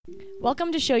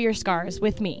Welcome to Show Your Scars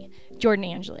with me, Jordan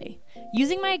Angeli.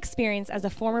 Using my experience as a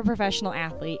former professional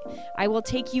athlete, I will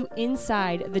take you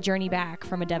inside the journey back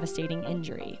from a devastating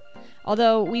injury.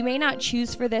 Although we may not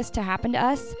choose for this to happen to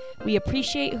us, we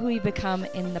appreciate who we become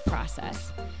in the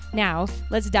process. Now,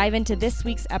 let's dive into this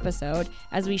week's episode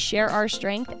as we share our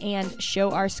strength and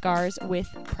show our scars with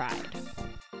pride.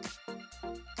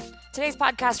 Today's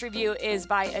podcast review is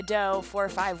by Ado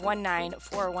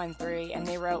 4519413, and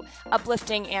they wrote,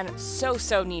 uplifting and so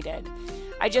needed.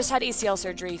 I just had ACL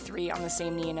surgery 3 on the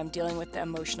same knee, and I'm dealing with the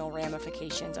emotional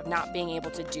ramifications of not being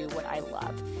able to do what I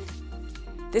love.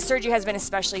 This surgery has been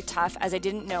especially tough as I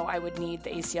didn't know I would need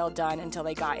the ACL done until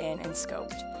they got in and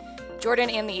scoped. Jordan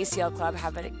and the ACL Club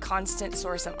have a constant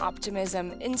source of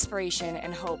optimism, inspiration,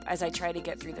 and hope as I try to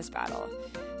get through this battle.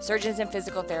 Surgeons and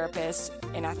physical therapists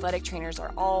and athletic trainers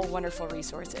are all wonderful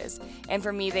resources, and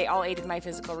for me, they all aided my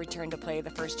physical return to play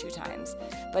the first 2 times,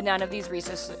 but none of these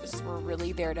resources were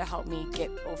really there to help me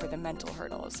get over the mental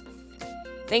hurdles.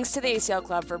 Thanks to the ACL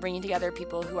Club for bringing together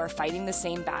people who are fighting the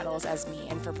same battles as me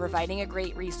and for providing a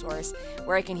great resource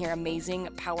where I can hear amazing,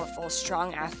 powerful,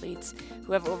 strong athletes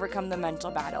who have overcome the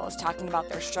mental battles talking about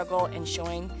their struggle and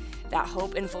showing that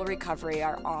hope and full recovery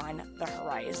are on the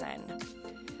horizon.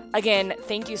 Again,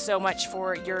 thank you so much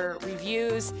for your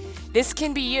reviews. This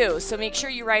can be you, so make sure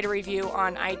you write a review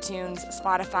on iTunes,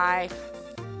 Spotify,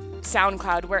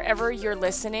 SoundCloud, wherever you're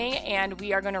listening, and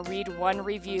we are going to read 1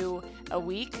 review a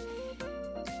week.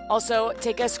 Also,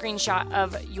 take a screenshot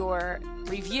of your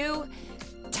review,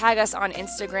 tag us on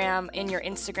Instagram in your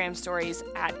Instagram stories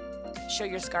at Show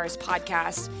Your Scars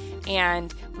Podcast,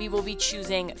 and we will be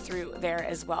choosing through there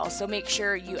as well. So make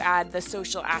sure you add the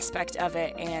social aspect of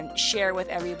it and share with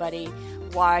everybody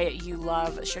why you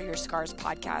love Show Your Scars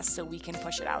Podcast so we can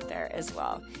push it out there as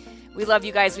well. We love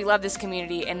you guys. We love this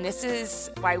community, and this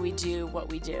is why we do what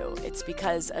we do. It's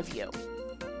because of you.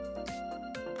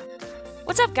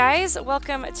 What's up, guys?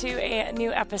 Welcome to a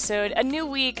new episode, a new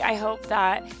week. I hope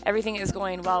that everything is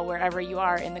going well wherever you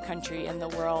are in the country and the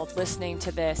world listening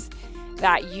to this,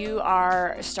 that you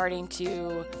are starting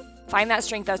to find that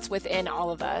strength that's within all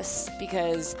of us,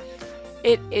 because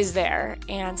it is there.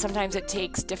 And sometimes it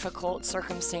takes difficult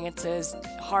circumstances,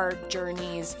 hard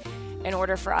journeys, in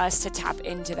order for us to tap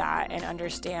into that and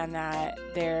understand that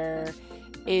there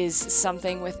is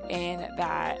something within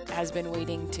that has been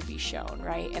waiting to be shown,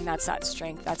 right? And that's that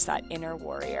strength, that's that inner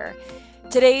warrior.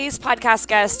 Today's podcast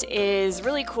guest is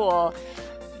really cool.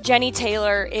 Jenny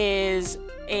Taylor is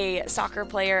a soccer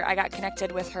player. I got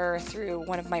connected with her through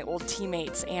one of my old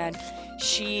teammates, and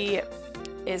she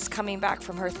is coming back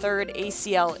from her 3rd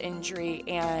ACL injury,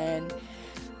 and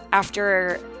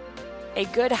after a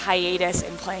good hiatus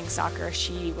in playing soccer,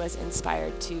 she was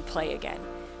inspired to play again.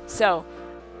 So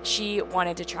she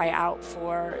wanted to try out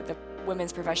for the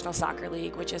Women's Professional Soccer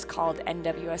League, which is called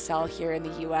NWSL here in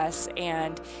the U.S.,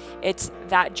 and it's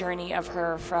that journey of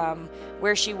her from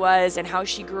where she was and how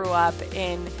she grew up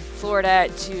in Florida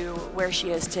to where she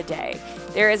is today.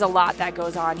 There is a lot that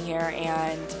goes on here,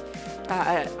 and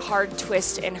a hard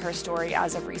twist in her story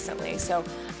as of recently. So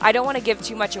I don't want to give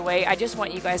too much away. I just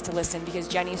want you guys to listen because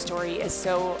Jenny's story is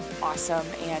so awesome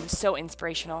and so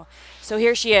inspirational. So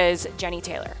here she is, Jenny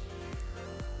Taylor.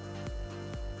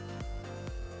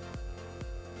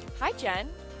 Hi, Jen.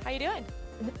 How you doing?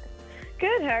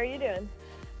 Good. How are you doing?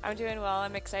 I'm doing well.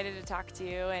 I'm excited to talk to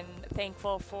you and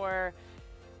thankful for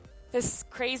this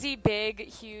crazy, big,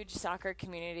 huge soccer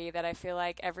community that I feel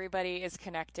like everybody is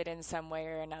connected in some way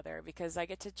or another, because I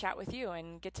get to chat with you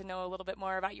and get to know a little bit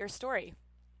more about your story.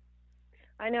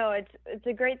 I know it's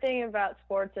a great thing about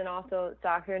sports and also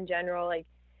soccer in general. Like,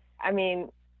 I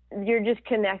mean, you're just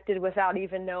connected without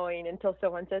even knowing until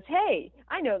someone says, hey,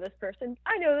 I know this person.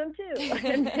 I know them too.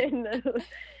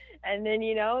 and then,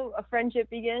 you know, a friendship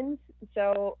begins.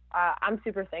 So I'm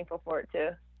super thankful for it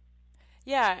too.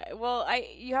 Yeah, well,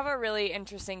 you have a really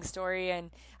interesting story,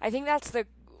 and I think that's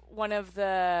one of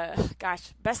the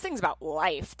best things about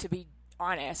life, to be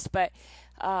honest. But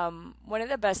one of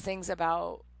the best things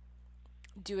about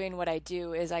doing what I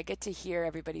do is I get to hear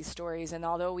everybody's stories, and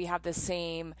although we have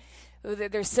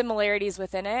there's similarities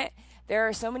within it, there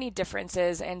are so many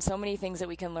differences and so many things that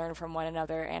we can learn from one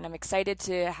another. And I'm excited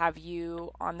to have you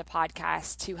on the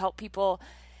podcast to help people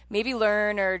maybe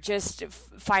learn or just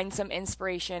find some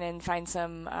inspiration and find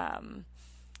some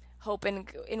hope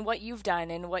in what you've done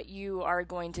and what you are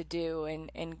going to do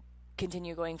and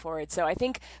continue going forward. So I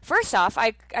think first off,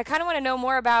 I kind of want to know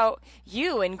more about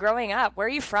you and growing up. Where are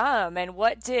you from, and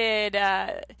what did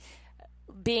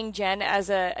being Jen as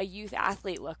a youth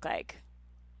athlete look like?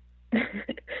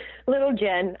 Little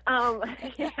Jen.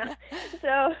 Yeah.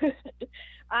 So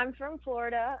I'm from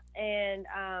Florida, and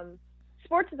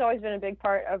sports has always been a big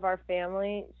part of our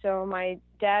family. So my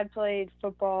dad played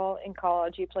football in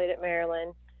college. He played at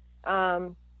Maryland. I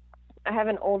have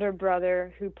an older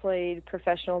brother who played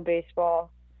professional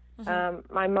baseball.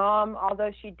 My mom,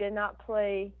 although she did not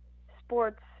play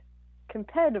sports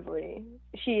competitively,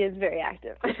 she is very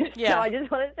active. Yeah. So I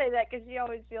just want to say that because she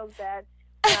always feels bad.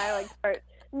 And I like start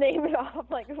naming off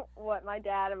like what my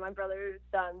dad and my brother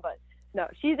have done, but no,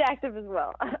 she's active as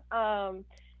well.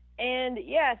 And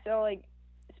yeah, so like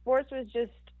sports was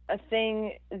just a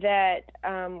thing that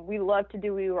we loved to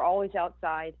do. We were always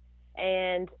outside,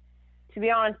 and to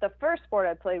be honest, the first sport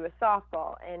I played was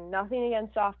softball, and nothing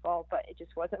against softball, but it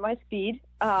just wasn't my speed.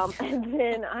 And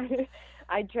then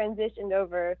I transitioned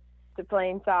over to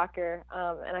playing soccer,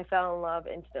 and I fell in love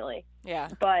instantly. Yeah.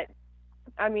 But,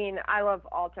 I mean, I love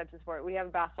all types of sport. We have a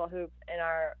basketball hoop in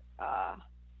our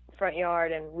front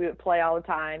yard, and we would play all the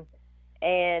time.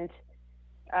 And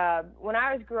when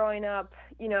I was growing up,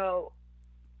 you know,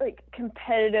 like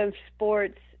competitive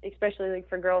sports, especially like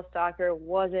for girls soccer,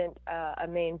 wasn't a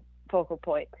main focal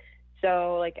point.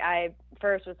 So like I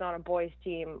first was on a boys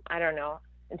team, I don't know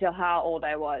until how old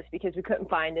I was, because we couldn't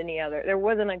find any other, there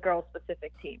wasn't a girl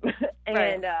specific team.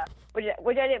 And right.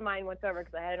 which I didn't mind whatsoever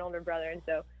because I had an older brother, and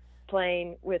so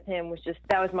playing with him was just,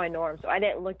 that was my norm. So I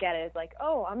didn't look at it as like,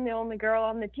 oh, I'm the only girl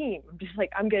on the team. I'm just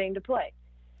like, I'm getting to play.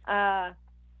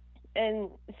 And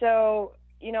so,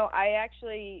 you know, I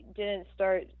actually didn't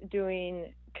start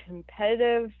doing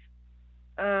competitive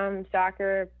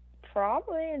soccer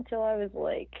probably until I was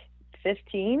like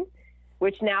 15,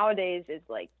 which nowadays is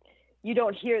like, you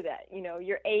don't hear that, you know,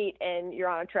 you're 8 and you're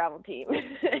on a travel team.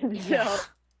 And so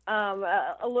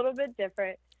a little bit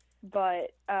different,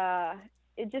 but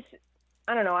it just,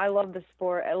 I don't know, I love the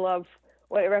sport. I love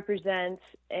what it represents,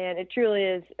 and it truly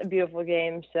is a beautiful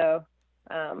game. So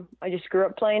I just grew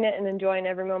up playing it and enjoying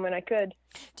every moment I could.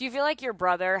 Do you feel like your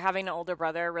brother, having an older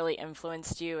brother, really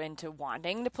influenced you into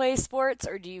wanting to play sports,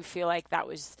 or do you feel like that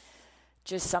was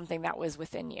just something that was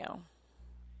within you?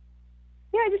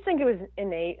 Yeah, I just think it was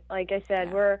innate. Like I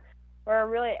said, we're a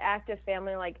really active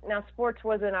family. Like, now sports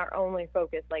wasn't our only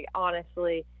focus. Like,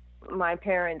 honestly, my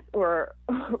parents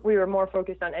we were more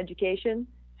focused on education.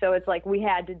 So it's like we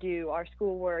had to do our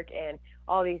schoolwork and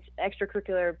all these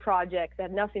extracurricular projects that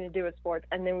had nothing to do with sports,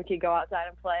 and then we could go outside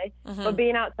and play. But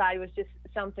being outside was just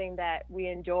something that we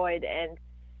enjoyed,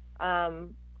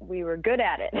 and we were good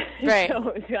at it. Right. So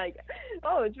it was like,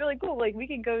 oh, it's really cool. Like, we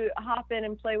can go hop in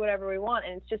and play whatever we want,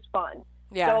 and it's just fun.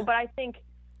 Yeah. So, but I think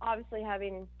obviously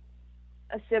having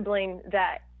a sibling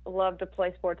that loved to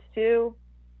play sports too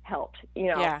helped, you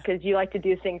know, because you like to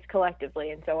do things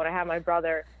collectively. And so when I had my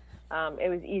brother, it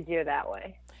was easier that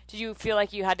way. Did you feel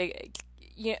like you had to,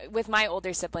 you know, with my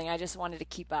older sibling, I just wanted to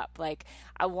keep up. Like,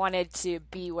 I wanted to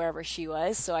be wherever she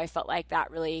was, so I felt like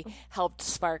that really helped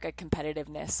spark a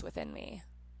competitiveness within me.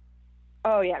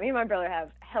 Oh yeah, me and my brother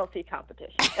have healthy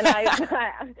competition, and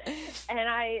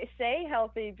I say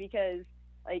healthy because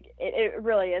like it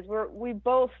really is. We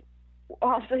both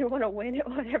obviously want to win at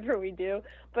whatever we do,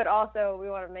 but also we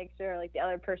want to make sure like the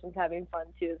other person's having fun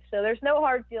too. So there's no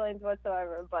hard feelings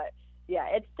whatsoever. But yeah,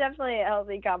 it's definitely a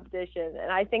healthy competition,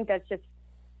 and I think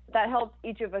that helps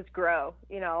each of us grow,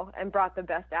 you know, and brought the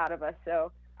best out of us.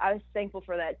 So I was thankful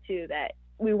for that too, that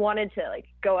we wanted to like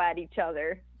go at each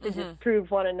other to just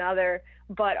prove one another,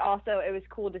 but also it was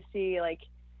cool to see like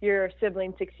your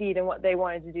sibling succeed in what they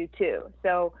wanted to do too.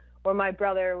 So when my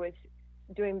brother was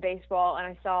doing baseball and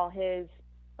I saw his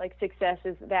like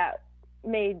successes, that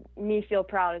made me feel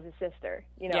proud as a sister,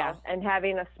 you know, and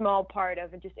having a small part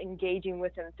of it, just engaging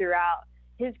with him throughout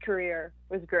his career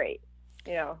was great,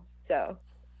 you know, so.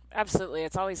 Absolutely.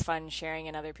 It's always fun sharing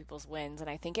in other people's wins. And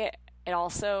I think it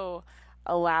also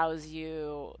allows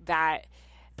you that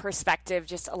perspective,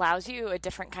 just allows you a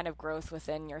different kind of growth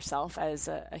within yourself as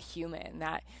a human,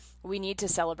 that we need to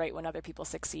celebrate when other people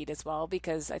succeed as well,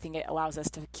 because I think it allows us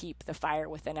to keep the fire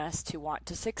within us to want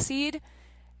to succeed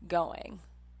going.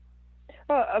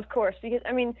 Oh, of course, because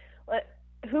I mean,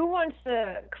 who wants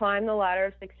to climb the ladder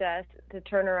of success to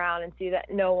turn around and see that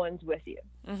no one's with you,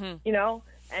 you know?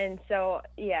 And so,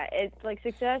 yeah, it's like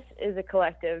success is a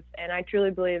collective, and I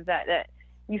truly believe that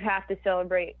you have to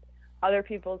celebrate other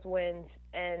people's wins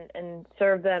and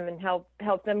serve them and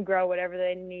help them grow whatever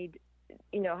they need,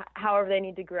 you know, however they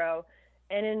need to grow.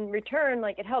 And in return,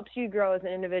 like, it helps you grow as an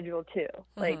individual too.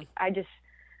 Like,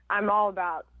 I'm all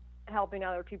about helping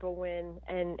other people win,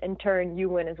 and in turn you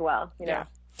win as well, you know? Yeah.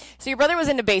 So your brother was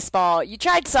into baseball. You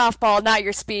tried softball, not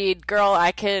your speed. Girl,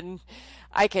 I can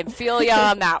I can feel you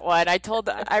on that one.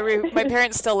 My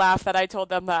parents still laugh that I told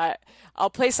them that I'll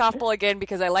play softball again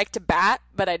because I like to bat,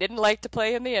 but I didn't like to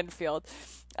play in the infield.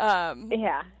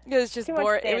 Yeah. It was just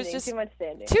boring. It was just too much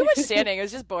standing. Too much standing. It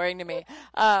was just boring to me.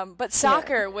 But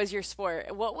soccer was your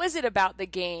sport. What was it about the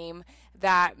game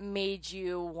that made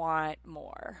you want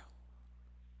more?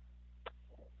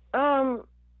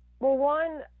 Well,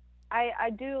 one, I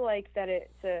do like that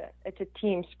it's a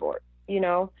team sport,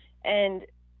 and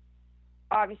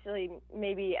obviously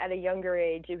maybe at a younger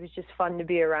age it was just fun to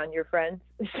be around your friends.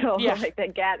 So like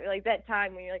that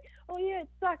time when you're like, oh yeah, it's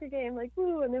a soccer game, like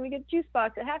woo, and then we get juice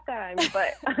box at halftime.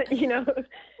 But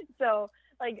so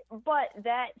like, but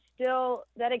that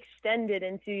extended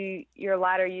into your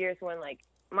latter years when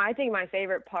I think my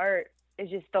favorite part is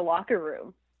just the locker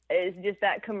room. Is just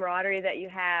that camaraderie that you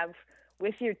have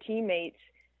with your teammates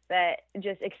that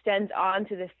just extends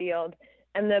onto the field,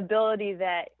 and the ability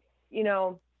that,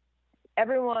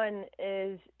 everyone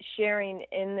is sharing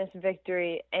in this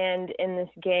victory and in this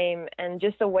game, and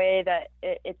just the way that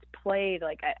it's played.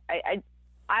 Like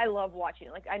I love watching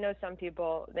it. Like I know some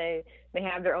people, they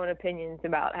have their own opinions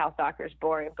about how soccer is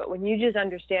boring, but when you just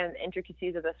understand the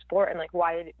intricacies of the sport and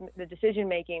why the decision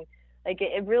making,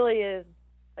 it really is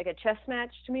like a chess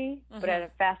match to me, but at a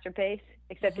faster pace,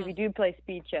 except if you do play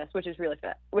speed chess, which is really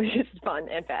fast, which is fun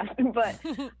and fast. But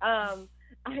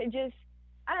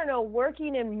I don't know,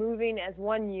 working and moving as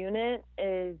one unit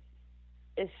is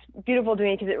beautiful to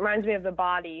me, because it reminds me of the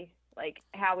body, like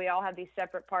how we all have these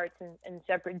separate parts and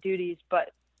separate duties,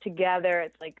 but together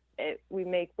it's we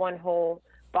make one whole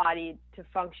body to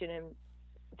function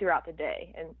throughout the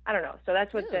day. And I don't know, so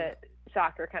that's what the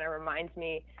soccer kind of reminds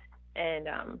me. And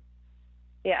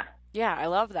yeah, I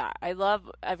love that. I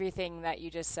love everything that you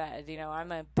just said.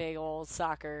 I'm a big old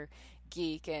soccer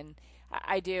geek, and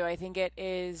I think it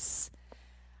is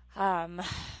a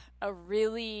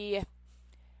really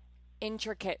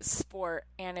intricate sport.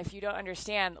 And if you don't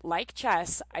understand, like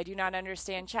chess, I do not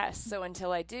understand chess. So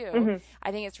until I do,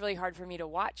 I think it's really hard for me to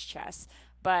watch chess.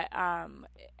 But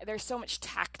there's so much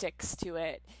tactics to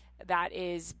it that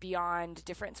is beyond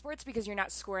different sports, because you're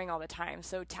not scoring all the time.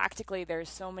 So tactically, there's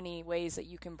so many ways that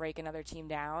you can break another team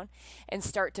down and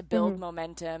start to build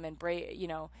momentum and break,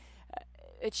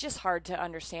 it's just hard to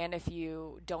understand if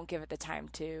you don't give it the time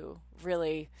to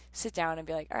really sit down and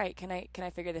be like, all right, can I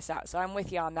figure this out? So I'm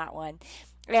with you on that one.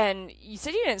 And you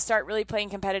said you didn't start really playing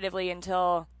competitively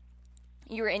until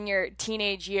you were in your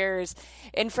teenage years.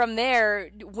 And from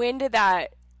there, when did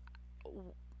that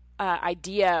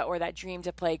idea or that dream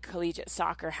to play collegiate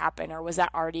soccer happen? Or was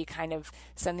that already kind of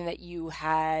something that you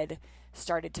had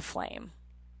started to flame?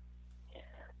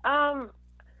 I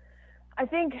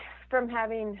think from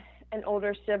having an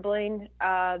older sibling,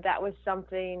 that was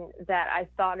something that I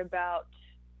thought about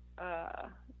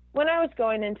when I was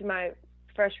going into my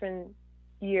freshman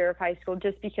year of high school,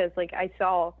 just because I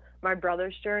saw my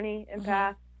brother's journey and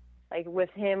path, with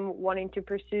him wanting to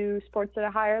pursue sports at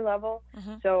a higher level.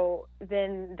 So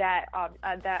then that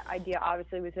idea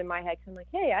obviously was in my head. I'm like,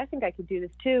 hey, I think I could do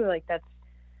this too. That's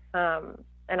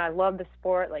and I love the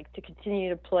sport. To continue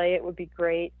to play it would be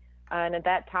great. And at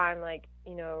that time,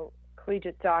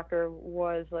 collegiate soccer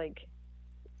was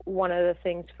one of the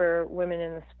things for women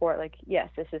in the sport. Yes,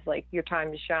 this is your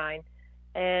time to shine.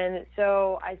 And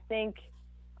so I think,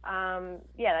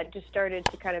 that just started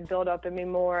to kind of build up in me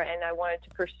more, and I wanted to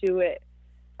pursue it,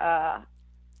 I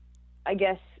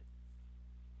guess,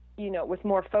 with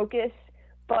more focus.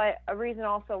 But a reason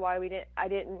also why I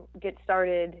didn't get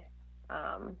started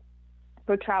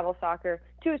with travel soccer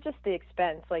too, is just the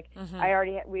expense. I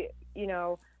already had,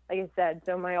 like I said,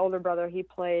 so my older brother, he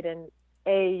played in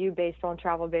AAU baseball, and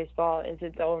travel baseball is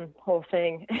its own whole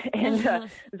thing. And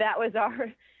that was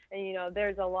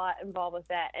there's a lot involved with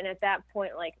that. And at that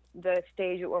point, the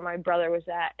stage where my brother was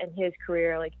at in his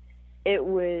career, it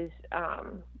was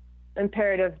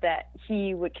imperative that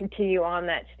he would continue on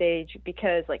that stage,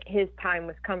 because his time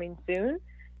was coming soon.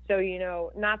 So,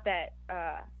 not that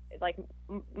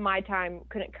my time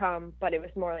couldn't come, but it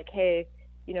was more hey,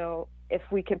 if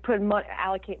we could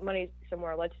allocate money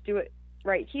somewhere, let's do it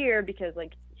right here, because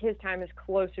his time is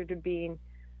closer to being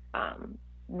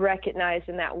recognized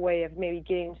in that way of maybe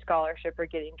getting scholarship or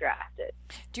getting drafted.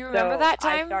 Do you remember that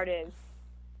time? Do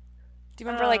you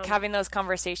remember having those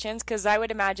conversations? Because I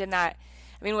would imagine that,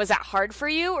 was that hard for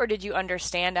you, or did you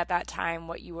understand at that time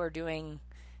what you were doing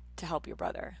to help your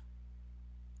brother?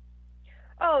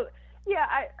 Oh, yeah,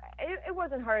 it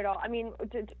wasn't hard at all.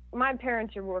 My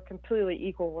parents were completely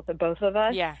equal with the both of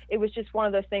us. Yeah. It was just one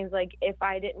of those things, if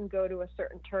I didn't go to a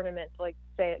certain tournament, say,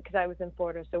 because I was in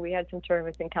Florida, so we had some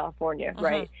tournaments in California,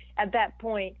 right? At that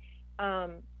point,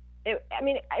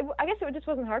 I guess it just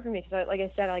wasn't hard for me because, like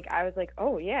I said, like I was like,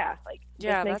 oh yeah, like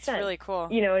Yeah, this makes that's sense. really cool.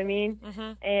 You know what I mean?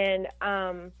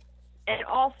 Mm-hmm. And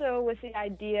also with the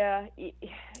idea,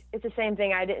 it's the same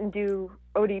thing. I didn't do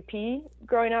ODP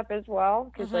growing up as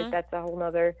well because like that's a whole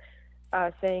nother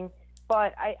thing.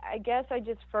 But I guess I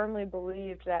just firmly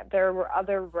believed that there were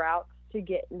other routes to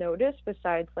get noticed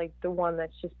besides like the one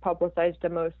that's just publicized the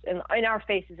most in our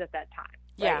faces at that time.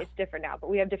 Right? Yeah, it's different now, but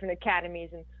we have different academies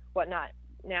and whatnot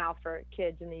now for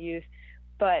kids and the youth.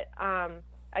 But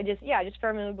I just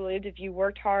firmly believed if you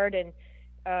worked hard and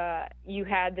you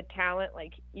had the talent,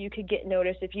 like you could get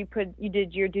noticed if you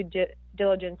did your due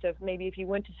diligence of maybe if you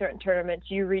went to certain tournaments,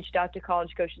 you reached out to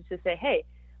college coaches to say, hey,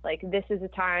 like this is the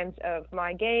times of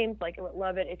my games, like I would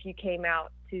love it if you came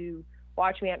out to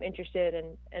watch me, I'm interested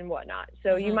and whatnot.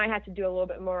 So you might have to do a little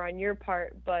bit more on your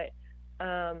part, but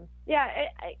it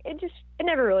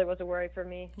never really was a worry for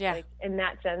me, like in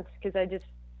that sense, because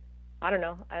I don't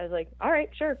know. I was like, all right,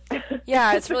 sure.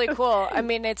 Yeah, it's really cool. I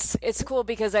mean, it's cool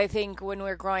because I think when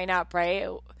we're growing up, right,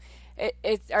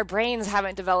 our brains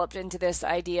haven't developed into this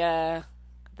idea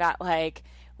that like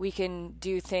we can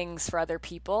do things for other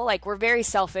people. Like we're very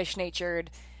selfish natured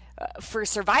for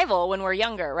survival when we're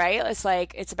younger, right? It's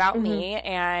like it's about me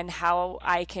and how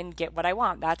I can get what I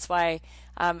want. That's why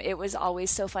it was always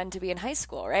so fun to be in high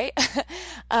school, right?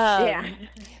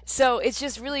 So it's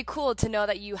just really cool to know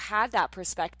that you had that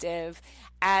perspective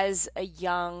as a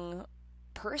young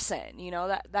person. You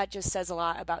know, that just says a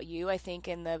lot about you, I think,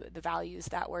 and the values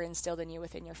that were instilled in you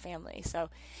within your family. So,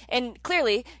 and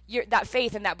clearly that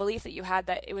faith and that belief that you had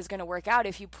that it was going to work out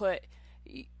if you put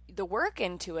the work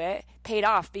into it paid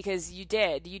off, because you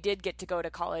did get to go to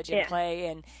college and play,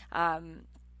 and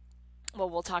well,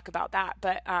 we'll talk about that,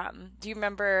 but do you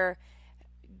remember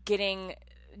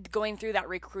going through that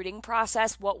recruiting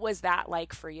process? What was that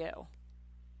like for you?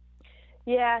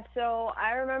 Yeah, so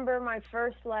I remember my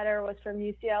first letter was from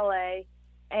UCLA,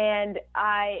 and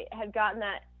I had gotten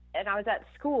that, and I was at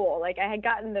school. Like I had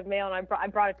gotten the mail, and I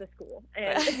brought it to school,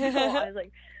 and so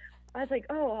I was like,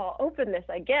 oh, I'll open this,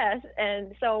 I guess.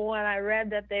 And so when I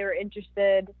read that they were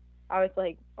interested, I was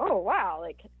like, oh wow,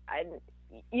 like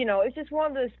it's just one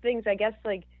of those things. I guess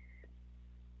like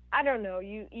I don't know,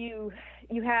 you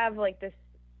have like this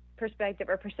perspective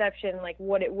or perception, like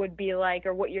what it would be like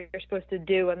or what you're supposed to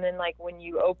do, and then like when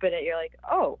you open it, you're like,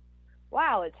 oh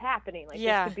wow, it's happening, like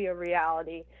this could be a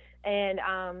reality. And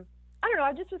I don't know,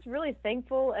 I just was really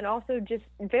thankful and also just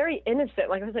very innocent.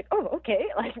 Like I was like, oh, okay,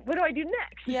 like what do I do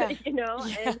next?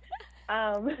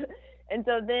 And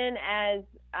so then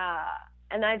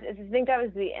and I think that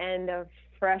was the end of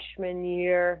freshman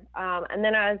year, and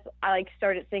then I like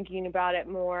started thinking about it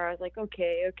more. I was like,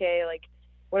 okay, like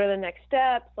what are the next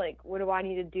steps? Like, what do I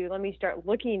need to do? Let me start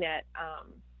looking at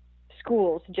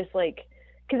schools, just like,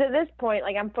 because at this point,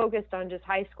 like, I'm focused on just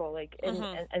high school, like,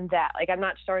 and that. Like, I'm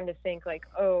not starting to think, like,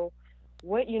 oh,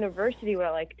 what university would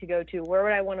I like to go to? Where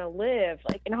would I want to live?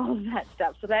 Like, and all of that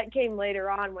stuff. So that came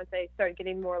later on once I started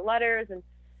getting more letters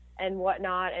and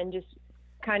whatnot, and just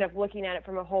kind of looking at it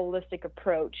from a holistic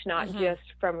approach, not just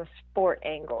from a sport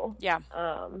angle. Yeah.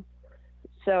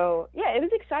 So, yeah, it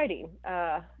was exciting.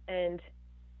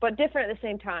 But different at the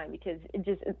same time, because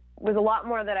it was a lot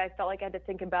more that I felt like I had to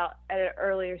think about at an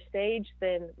earlier stage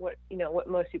than what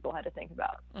most people had to think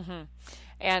about.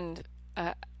 And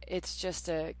it's just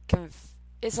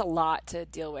it's a lot to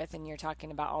deal with, and you're talking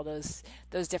about all those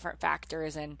different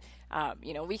factors, and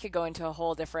we could go into a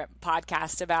whole different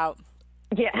podcast about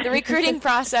the recruiting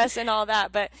process and all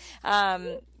that. But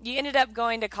you ended up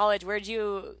going to college. Where'd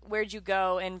you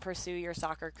go and pursue your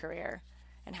soccer career,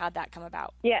 and how'd that come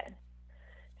about? Yeah.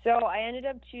 So I ended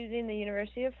up choosing the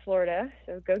University of Florida,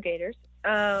 so go Gators.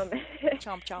 Chomp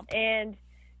chomp. And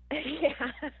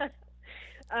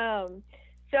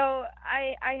so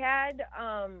I had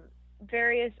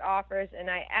various offers, and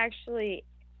I actually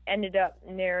ended up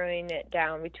narrowing it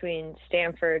down between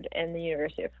Stanford and the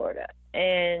University of Florida.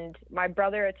 And my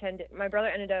brother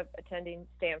ended up attending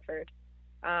Stanford.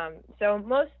 So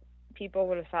most people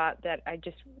would have thought that I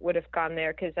just would have gone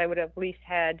there because I would have at least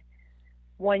had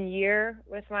 1 year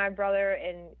with my brother,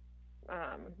 and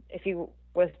if he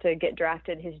was to get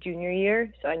drafted his junior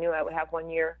year, so I knew I would have 1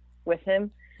 year with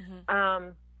him.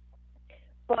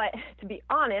 But to be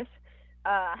honest,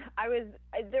 there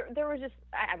was just,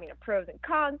 a pros and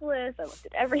cons list. I looked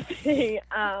at everything.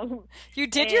 You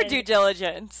did your due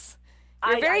diligence.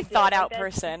 You're a very thought out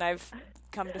person, I've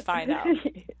come to find out.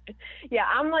 Yeah,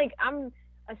 I'm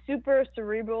a super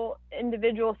cerebral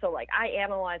individual, so like I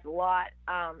analyze a lot.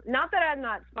 Not that I'm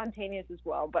not spontaneous as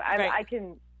well, but I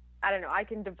can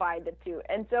divide the two.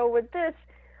 And so with this,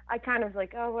 I kind of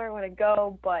like, oh, where I want to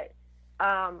go, but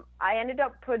I ended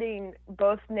up putting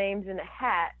both names in a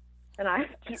hat, and I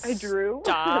drew.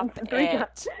 Stop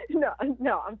it.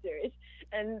 No, I'm serious.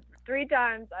 And 3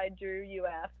 times I drew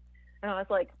UF, and I was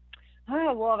like,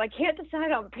 oh, well, if I can't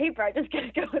decide on paper, I just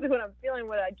gotta go with what I'm feeling,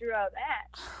 what I drew out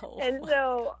at. Oh. And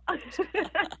so,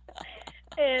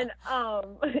 and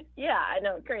yeah, I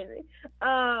know, crazy.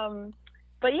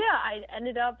 But yeah, I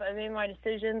made my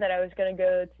decision that I was going to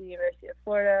go to the University of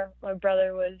Florida. My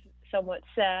brother was somewhat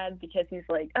sad because he's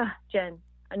like, Jen,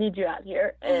 I need you out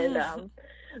here. And,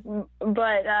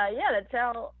 but yeah, that's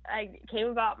how I came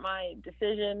about my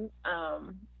decision.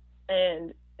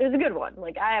 And it was a good one.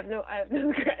 Like, I have no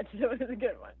regrets. So it was a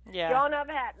good one. Yeah. Drawing up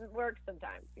a hat works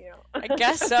sometimes, I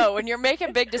guess so. When you're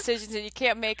making big decisions and you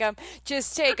can't make them,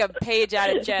 just take a page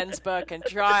out of Jen's book and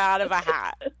draw out of a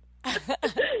hat.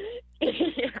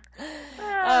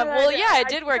 Well, yeah, it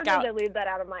did work out. I leave that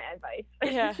out of my advice.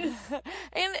 Yeah.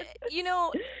 And,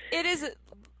 it is,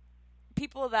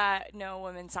 people that know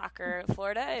women's soccer,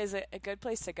 Florida is a good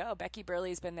place to go. Becky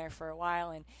Burley's been there for a while,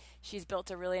 and she's built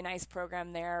a really nice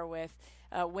program there with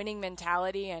a winning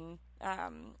mentality and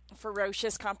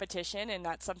ferocious competition, and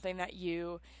that's something that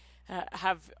you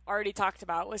have already talked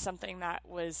about, was something that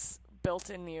was built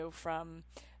in you from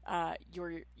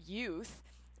your youth.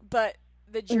 But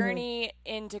the journey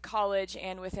into college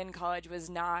and within college was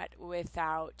not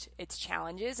without its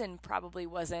challenges, and probably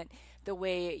wasn't the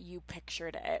way you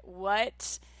pictured it.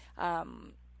 What,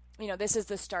 this is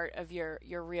the start of your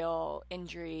real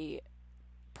injury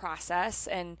process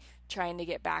and trying to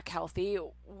get back healthy.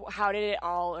 How did it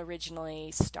all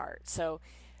originally start? So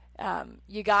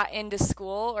you got into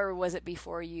school, or was it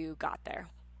before you got there?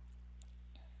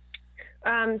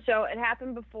 So it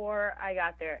happened before I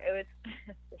got there. It was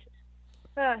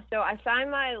so I signed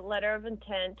my letter of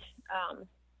intent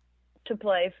to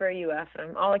play for UF,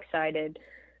 and I'm all excited.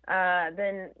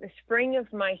 Then the spring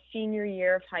of my senior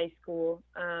year of high school,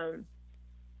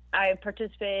 I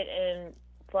participated in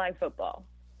flag football,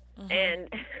 and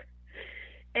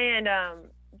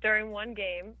during one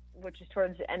game, which is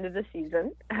towards the end of the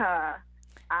season,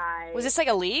 was this like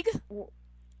a league? No,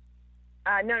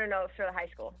 it's for the high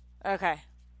school. Okay.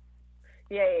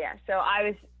 Yeah. So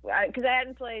because I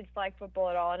hadn't played flag football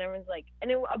at all, and everyone's like,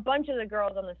 a bunch of the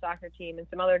girls on the soccer team and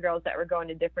some other girls that were going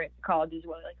to different colleges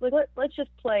were like, let's just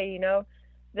play,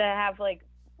 that have like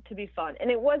to be fun.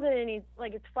 And it wasn't any,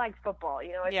 like, it's flag football,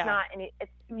 it's not any,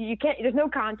 you can't, there's no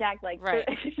contact, like, right.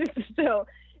 So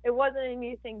it wasn't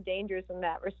anything dangerous in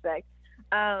that respect.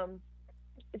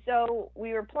 So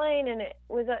we were playing, and it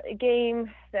was a game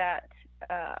that,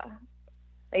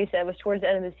 like I said, was towards the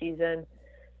end of the season.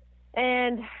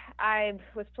 And I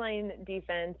was playing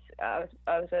defense. I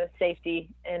was a safety,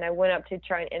 and I went up to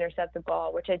try and intercept the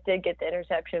ball, which I did get the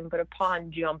interception, but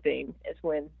upon jumping is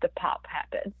when the pop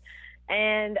happened.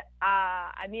 And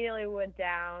I immediately went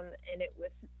down, and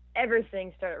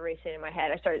everything started racing in my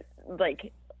head. I started,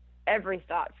 like, every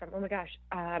thought from, oh my gosh,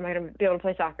 am I going to be able to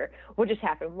play soccer? What just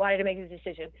happened? Why did I make this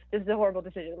decision? This is a horrible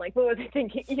decision. Like, what was I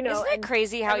thinking? Isn't it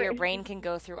crazy how your brain can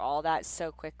go through all that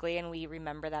so quickly, and we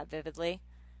remember that vividly?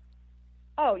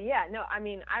 Oh, yeah. No, I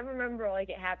mean, I remember like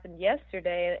it happened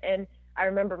yesterday, and I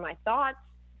remember my thoughts,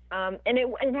 and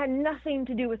it had nothing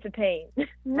to do with the pain.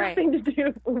 Nothing to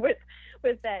do with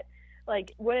that,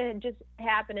 like, what had just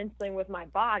happened instantly with my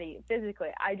body physically.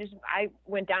 I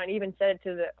went down and even said it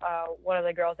to one of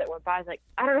the girls that went by. I was like,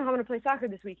 I don't know how I'm going to play soccer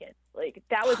this weekend. Like,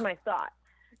 that was my thought.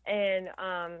 And,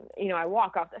 I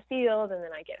walk off the field, and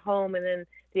then I get home, and then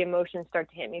the emotions start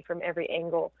to hit me from every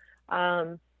angle.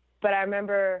 But I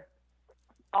remember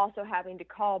also having to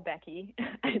call Becky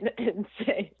and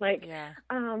say, like,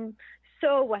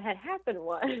 so what had happened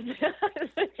was,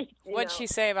 what'd she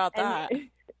say about that?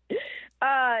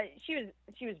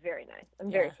 She was very nice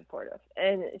and very supportive.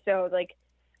 And so, like,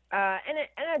 and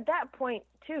at that point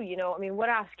too, I mean, what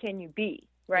else can you be,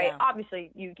 right? Yeah.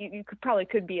 Obviously you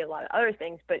could be a lot of other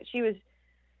things, but she was,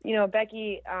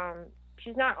 Becky,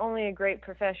 she's not only a great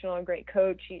professional, a great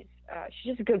coach, she's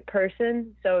just a good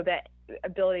person. So that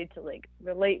ability to, like,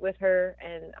 relate with her,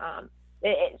 and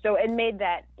it made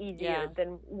that easier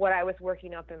than what I was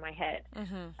working up in my head.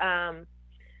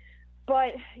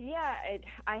 But yeah,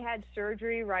 I had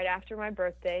surgery right after my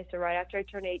birthday. So right after I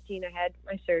turned 18, I had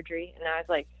my surgery, and I was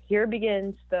like, here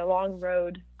begins the long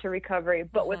road to recovery,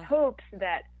 but with hopes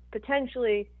that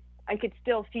potentially I could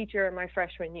still feature in my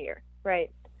freshman year.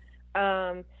 Right.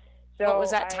 So what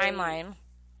was that timeline?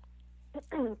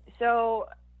 So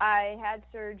I had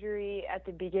surgery at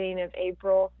the beginning of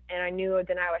April, and I knew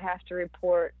then I would have to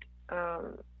report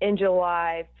in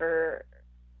July for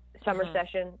summer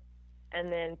session.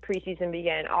 and then preseason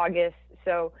began in August.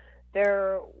 So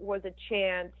there was a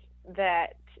chance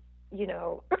that,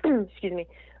 excuse me,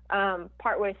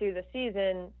 partway through the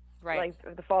season, right,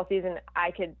 like the fall season,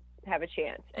 I could have a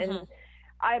chance. And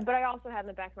but I also had in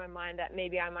the back of my mind that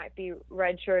maybe I might be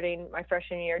redshirting my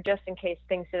freshman year just in case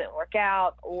things didn't work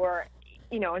out, or,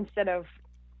 instead of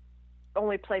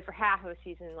only play for half of a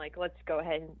season, like, let's go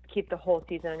ahead and keep the whole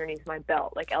season underneath my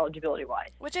belt, like eligibility wise.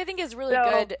 Which I think is really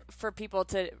good for people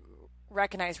to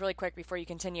recognize really quick before you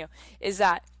continue, is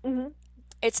that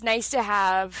it's nice to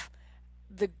have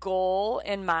the goal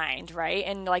in mind, right?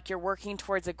 And like you're working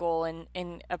towards a goal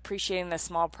and appreciating the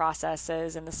small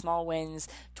processes and the small wins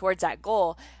towards that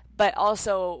goal, but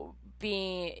also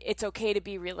it's okay to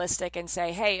be realistic and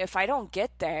say, hey, if I don't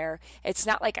get there, it's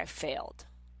not like I failed.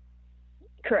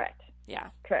 Correct. Yeah.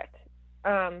 Correct.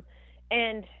 And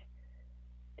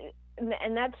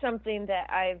that's something that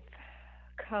I've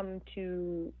come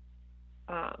to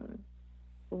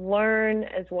learn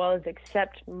as well as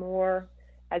accept more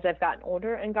as I've gotten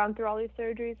older and gone through all these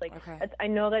surgeries. Like, I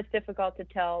know that's difficult to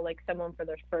tell, like, someone for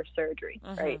their first surgery,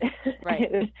 right?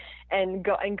 Right. and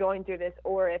going through this,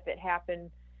 or if it happened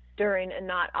during a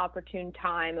not opportune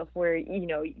time of where,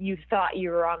 you thought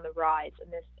you were on the rise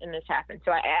and this happened.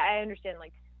 So I understand,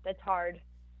 like, that's hard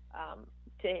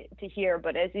to hear,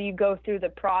 but as you go through the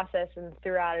process and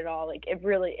throughout it all, like, it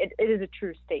is a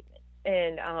true statement.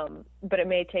 And, but it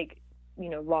may take,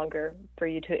 longer for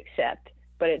you to accept.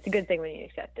 But it's a good thing when you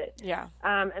accept it. Yeah.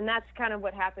 And that's kind of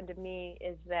what happened to me,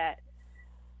 is that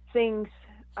things,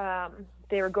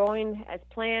 they were going as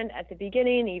planned at the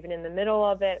beginning, even in the middle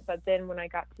of it. But then when I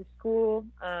got to school,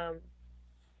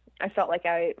 I felt like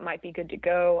I might be good to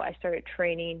go. I started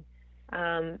training,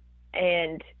 and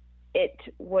it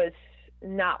was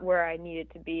not where I needed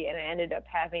to be. And I ended up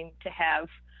having to have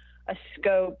a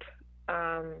scope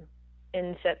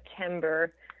in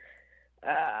September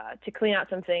to clean out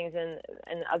some things and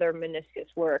other meniscus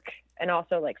work. And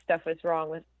also, like, but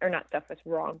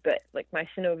like my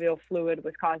synovial fluid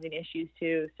was causing issues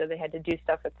too. So they had to do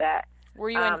stuff with that.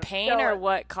 Were you in pain, or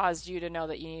what caused you to know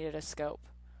that you needed a scope?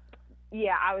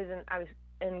 Yeah, I was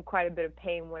in quite a bit of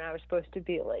pain when I was supposed to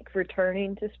be, like,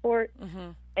 returning to sport.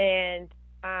 And,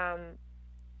 and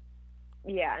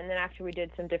then after we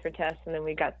did some different tests and then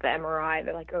we got the MRI,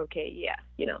 they're like, okay, yeah,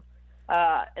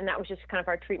 and that was just kind of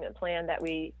our treatment plan that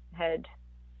we had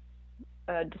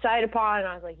decided upon. And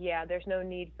I was like, yeah, there's no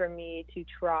need for me to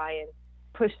try and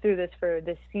push through this for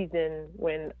this season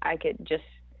when I could just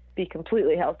be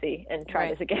completely healthy and try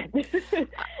this again.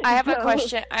 I have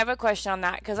a question on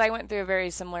that, because I went through a very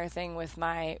similar thing with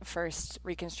my first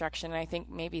reconstruction. And I think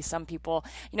maybe some people,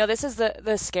 this is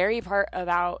the scary part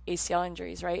about ACL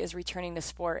injuries, right? Is returning to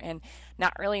sport and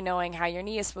not really knowing how your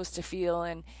knee is supposed to feel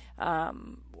and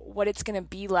what it's going to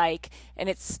be like. And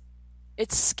it's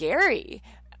scary,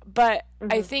 but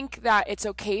I think that it's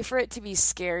okay for it to be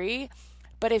scary.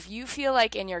 But if you feel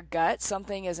like in your gut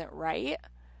something isn't right,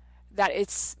 that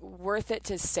it's worth it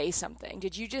to say something.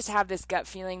 Did you just have this gut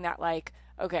feeling that, like,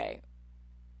 okay,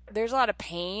 there's a lot of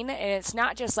pain, and it's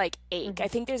not just like ache. I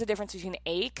think there's a difference between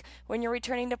ache when you're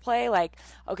returning to play, like,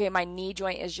 okay, my knee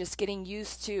joint is just getting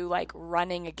used to, like,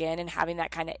 running again and having that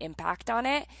kind of impact on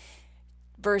it,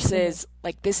 versus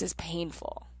like, this is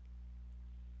painful.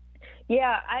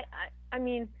 Yeah, I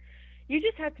mean, you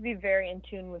just have to be very in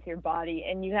tune with your body,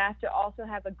 and you have to also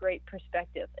have a great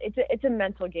perspective. It's a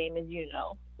mental game, as you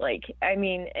know. Like, I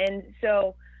mean, and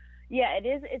so, yeah, it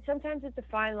is. Sometimes it's a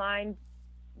fine line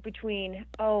between,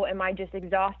 oh, am I just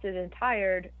exhausted and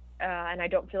tired, and I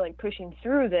don't feel like pushing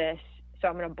through this, so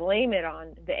I'm going to blame it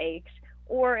on the aches,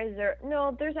 or is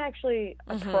there's actually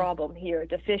a problem here, a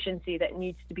deficiency that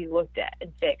needs to be looked at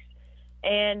and fixed.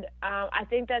 And I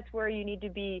think that's where you need to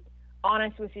be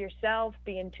honest with yourself,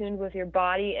 be in tune with your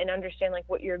body, and understand, like,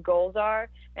 what your goals are.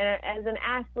 And as an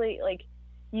athlete, like,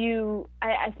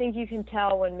 I think you can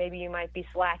tell when maybe you might be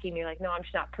slacking. You're like, no, I'm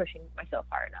just not pushing myself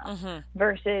hard enough.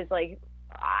 Versus, like,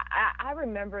 I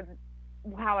remember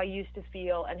how I used to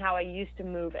feel and how I used to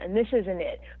move, and this isn't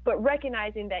it. But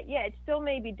recognizing that, yeah, it still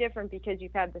may be different because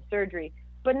you've had the surgery,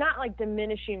 but not, like,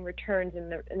 diminishing returns in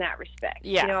that respect.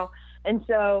 Yeah. And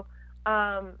so,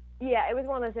 it was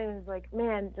one of those things, like,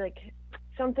 man, like,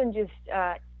 something just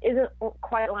isn't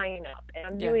quite lining up, and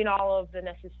I'm doing all of the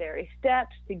necessary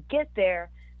steps to get there,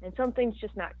 and something's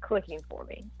just not clicking for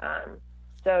me.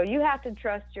 So you have to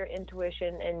trust your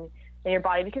intuition and your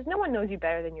body, because no one knows you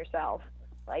better than yourself.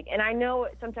 Like, and I know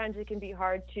sometimes it can be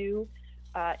hard too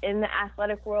in the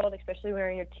athletic world, especially when you're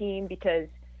in your team, because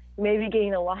you may be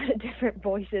getting a lot of different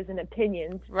voices and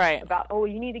opinions about, oh,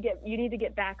 you need to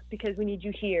get back because we need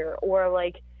you here, or,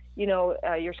 like,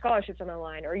 your scholarship's on the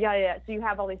line, or yeah. So you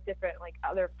have all these different like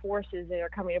other forces that are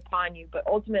coming upon you, but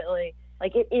ultimately,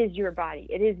 like, it is your body.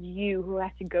 It is you who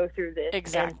has to go through this.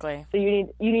 Exactly. And so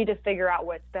you need to figure out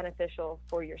what's beneficial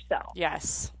for yourself.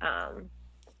 Yes.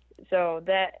 So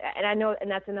that, and I know, and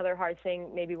that's another hard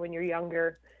thing maybe when you're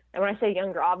younger. And when I say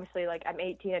younger, obviously, like, I'm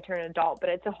 18, I turn an adult, but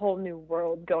it's a whole new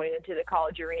world going into the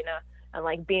college arena and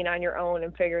like being on your own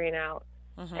and figuring out,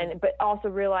 but also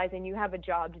realizing you have a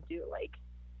job to do. Like,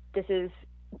 this is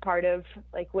part of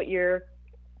like what your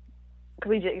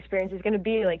collegiate experience is going to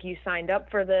be. Like, you signed up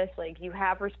for this, like, you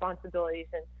have responsibilities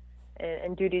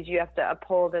and duties you have to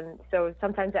uphold. And so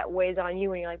sometimes that weighs on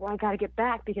you and you're like, well, I got to get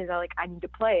back because I need to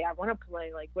play. I want to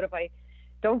play. Like, what if I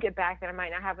don't get back, then I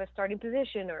might not have a starting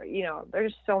position, or,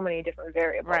 there's so many different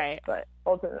variables. Right. But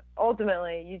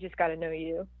ultimately you just got to know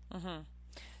you.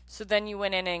 So then you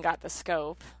went in and got the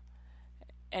scope,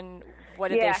 and what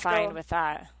did they find with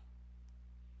that?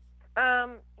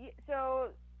 So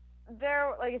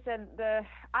there, like I said,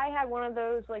 I had one of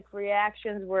those like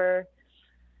reactions where,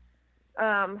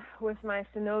 with my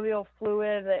synovial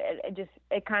fluid,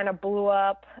 it kind of blew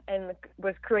up and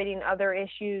was creating other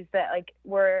issues that like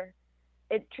where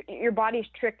your body's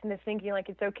tricked into thinking like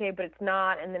it's okay, but it's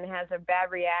not, and then it has a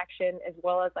bad reaction, as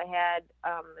well as I had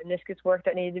meniscus work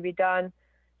that needed to be done.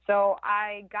 So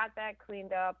I got that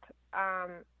cleaned up,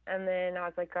 and then I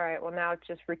was like, all right, well, now it's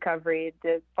just recovery.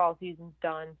 The fall season's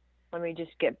done. Let me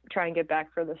just try and get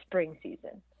back for the spring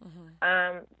season.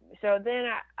 So then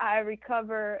I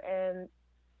recover, and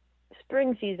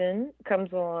spring season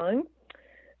comes along,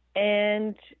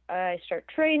 and I start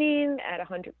training at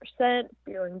 100%,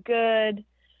 feeling good.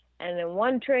 And then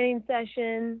one training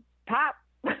session, pop.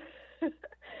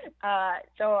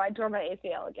 So I tore my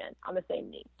ACL again on the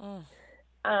same knee.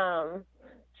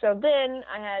 So then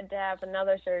I had to have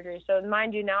another surgery. So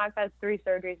mind you, now I've had 3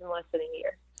 surgeries in less than a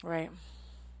year. Right.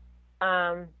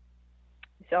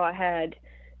 So I had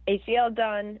ACL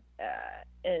done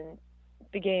in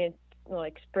beginning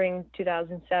like spring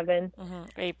 2007.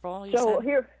 April. So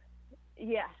here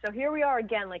we are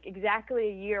again, like exactly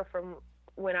a year from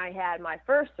when I had my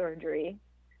first surgery.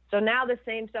 So now the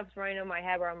same stuff's running in my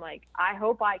head where I'm like, I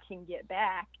hope I can get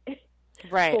back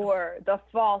right. for the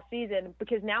fall season,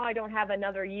 because now I don't have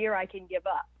another year I can give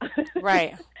up.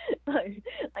 Right. like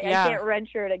yeah. I can't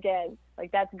redshirt again.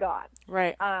 Like, that's gone.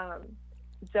 Right.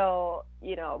 So,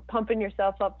 pumping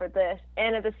yourself up for this.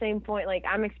 And at the same point, like,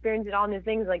 I'm experiencing all new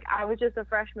things. Like, I was just a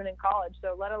freshman in college,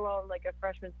 so let alone like a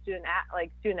freshman student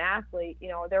athlete,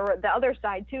 there were the other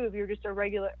side too, if you're just a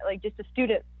regular, like just a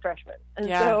student freshman. And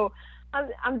so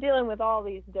I'm dealing with all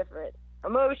these different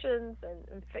emotions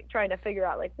and trying to figure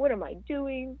out, like, what am I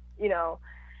doing,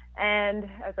 and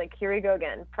I was like, here we go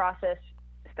again, process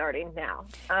starting now.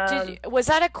 Was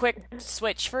that a quick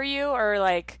switch for you, or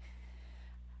like,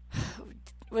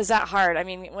 was that hard? I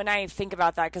mean, when I think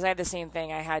about that, because I had the same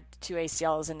thing. I had 2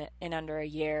 ACLs in under a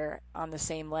year on the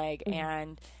same leg,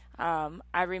 and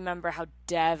I remember how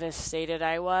devastated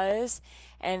I was,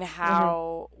 and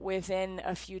how within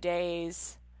a few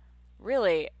days,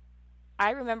 really,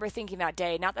 I remember thinking that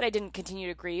day, not that I didn't continue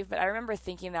to grieve, but I remember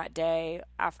thinking that day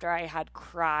after I had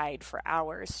cried for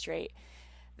hours straight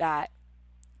that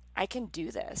I can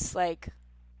do this, like,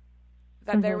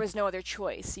 that there was no other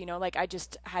choice, like, I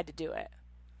just had to do it.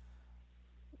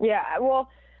 Yeah, well,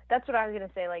 that's what I was going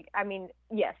to say. Like, I mean,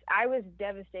 yes, I was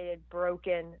devastated,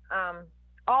 broken,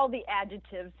 all the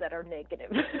adjectives that are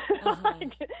negative.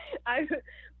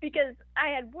 Because I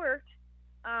had worked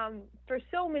for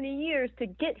so many years to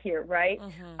get here, right?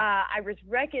 I was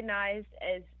recognized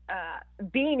as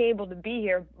being able to be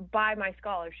here by my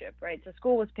scholarship, right? So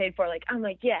school was paid for. Like, I'm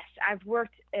like, yes, I've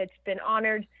worked. It's been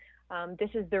honored.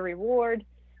 This is the reward.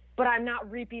 But I'm not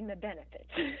reaping the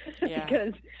benefits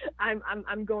because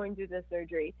I'm going through this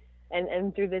surgery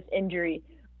and through this injury.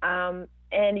 And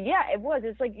yeah,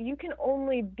 it's like you can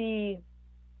only be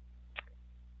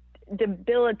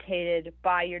debilitated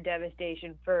by your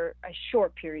devastation for a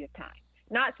short period of time.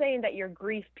 Not saying that your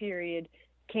grief period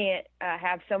can't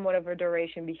have somewhat of a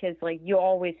duration, because like you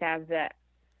always have that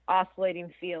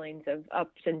oscillating feelings of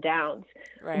ups and downs,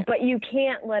 right. But you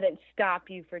can't let it stop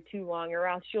you for too long, or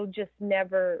else you'll just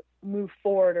never move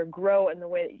forward or grow in the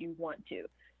way that you want to.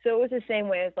 So it was the same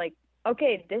way as like,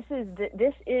 okay, this is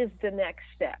the next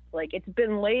step. Like, it's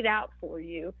been laid out for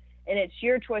you, and it's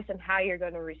your choice on how you're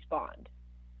going to respond.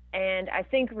 And I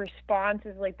think response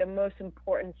is like the most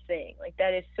important thing. Like,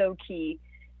 that is so key.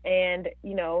 And,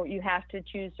 you have to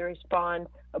choose to respond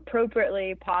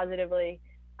appropriately, positively,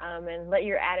 and let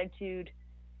your attitude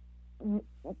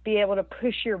be able to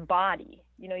push your body.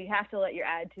 You have to let your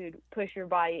attitude push your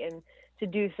body and to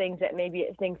do things that maybe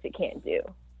it thinks it can't do.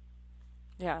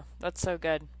 Yeah, that's so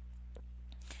good.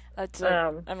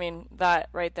 I mean, that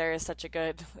right there is such a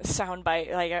good sound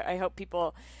bite. Like, I hope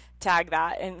people tag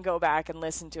that and go back and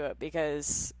listen to it,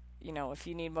 because, you know, if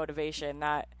you need motivation,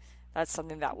 that's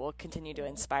something that will continue to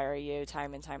inspire you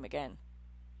time and time again.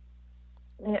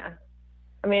 Yeah.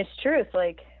 I mean, it's truth.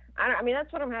 Like, I mean,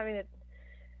 that's what I'm having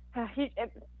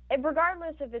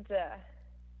regardless if it's a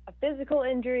physical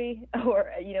injury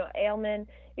or, you know, ailment,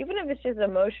 even if it's just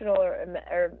emotional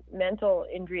or mental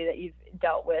injury that you've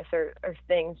dealt with or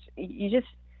things, you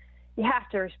have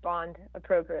to respond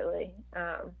appropriately.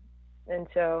 And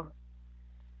so,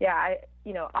 yeah,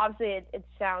 obviously it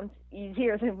sounds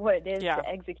easier than what it is to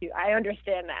execute. I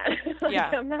understand that.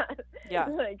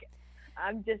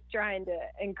 I'm just trying to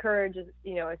encourage,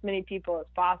 you know, as many people as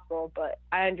possible, but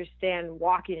I understand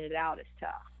walking it out is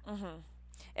tough. Mm-hmm.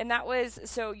 And that was,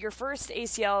 so your first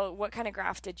ACL, what kind of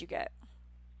graft did you get?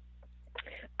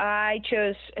 I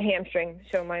chose hamstring,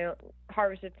 so my own,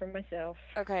 harvested for myself.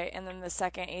 Okay, and then the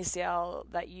second ACL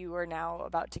that you are now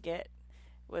about to get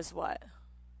was what?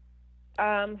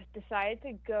 Decided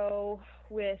to go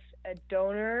with a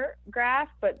donor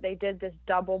graft, but they did this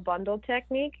double bundle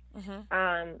technique,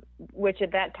 which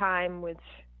at that time was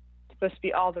supposed to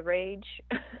be all the rage.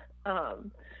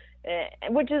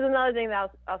 Which is another thing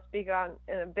that I'll speak on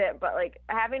in a bit, but like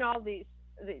having all the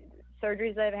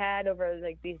surgeries I've had over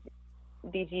like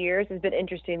these years has been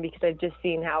interesting, because I've just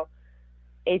seen how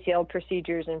ACL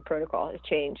procedures and protocol has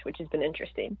changed, which has been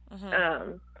interesting.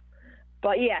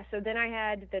 But yeah, so then I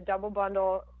had the double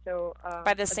bundle. So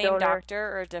by the same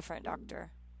doctor or a different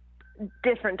doctor?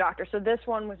 Different doctor. So this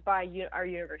one was by our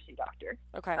university doctor.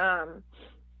 Okay.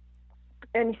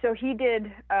 And so he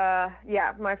did,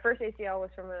 my first ACL was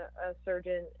from a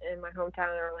surgeon in my hometown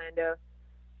in Orlando.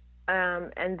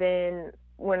 And then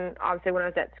when I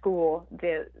was at school,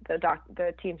 the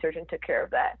team surgeon took care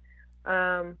of that.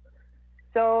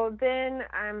 So then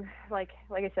I'm like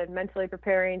I said, mentally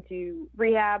preparing to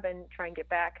rehab and try and get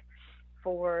back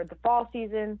for the fall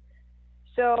season.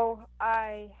 So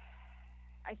I'm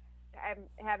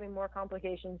having more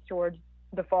complications towards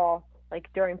the fall, like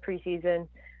during preseason.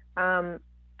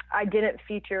 I didn't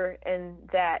feature in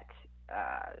that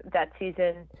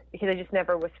season because I just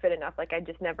never was fit enough. Like I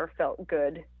just never felt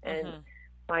good, and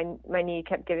my knee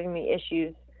kept giving me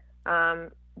issues.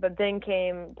 But then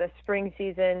came the spring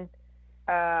season,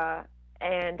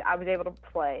 and I was able to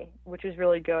play, which was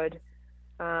really good.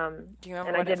 Do you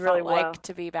remember what it felt like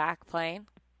to be back playing?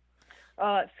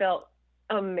 It felt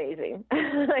amazing.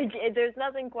 There's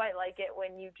nothing quite like it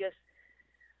when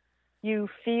you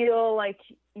feel like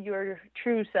your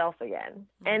true self again.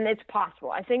 And it's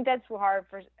possible. I think that's hard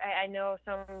I know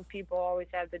some people always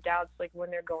have the doubts, like when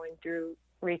they're going through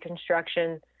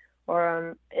reconstruction,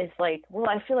 or it's like, will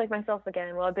I feel like myself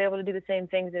again? Will I be able to do the same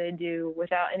things that I do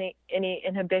without any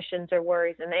inhibitions or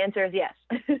worries? And the answer is yes.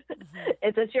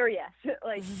 It's a sure yes.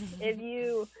 Like if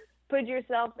you put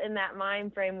yourself in that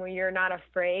mind frame where you're not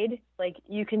afraid, like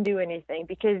you can do anything,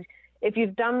 because if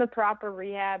you've done the proper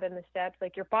rehab and the steps,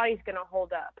 like your body's going to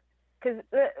hold up. Because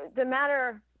the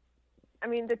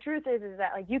truth is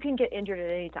that like you can get injured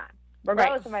at any time,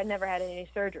 regardless if I'd never had any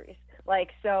surgeries.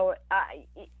 Like, so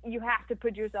you have to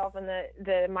put yourself in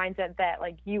the mindset that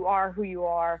like you are who you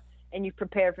are and you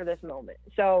prepared for this moment.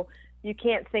 So you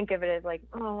can't think of it as like,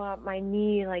 my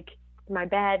knee, like my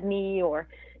bad knee, or,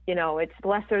 you know, it's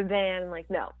lesser than. Like,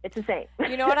 no, it's the same.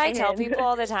 You know what I tell people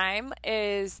all the time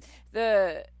is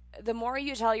the more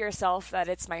you tell yourself that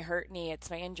it's my hurt knee, it's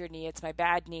my injured knee, it's my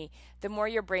bad knee, the more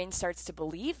your brain starts to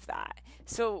believe that.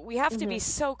 So we have to be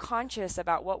so conscious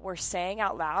about what we're saying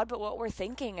out loud, but what we're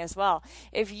thinking as well.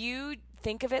 If you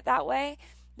think of it that way,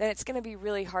 then it's going to be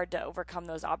really hard to overcome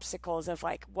those obstacles of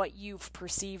like what you've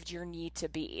perceived your knee to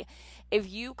be. If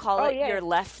you call it your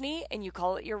left knee and you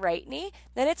call it your right knee,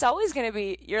 then it's always going to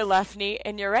be your left knee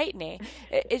and your right knee.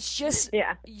 It's just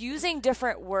using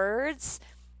different words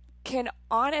can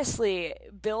honestly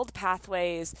build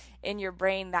pathways in your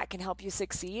brain that can help you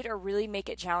succeed or really make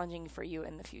it challenging for you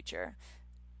in the future.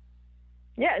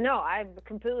 Yeah, no, I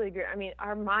completely agree. I mean,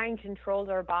 our mind controls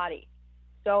our body.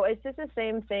 So it's just the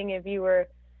same thing if you were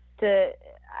to,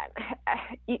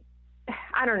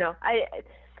 I don't know.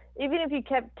 Even if you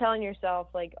kept telling yourself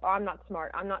like, oh, I'm not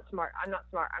smart,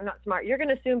 you're going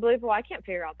to soon believe, well, I can't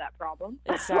figure out that problem.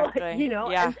 Exactly. Like, you know,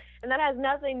 and that has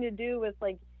nothing to do with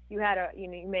like, you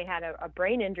may have a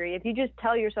brain injury. If you just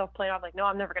tell yourself plain off, like, no,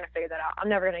 I'm never going to figure that out, I'm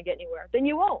never going to get anywhere, then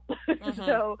you won't.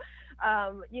 So,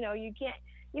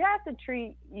 you have to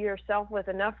treat yourself with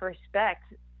enough respect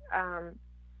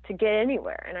to to get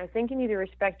anywhere. And I think you need to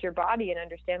respect your body and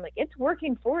understand, like, it's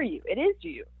working for you. It is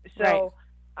you. So,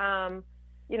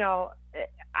 you know,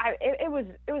 it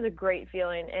was a great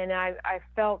feeling. And I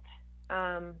felt,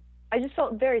 I just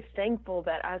felt very thankful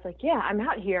that I was like, yeah, I'm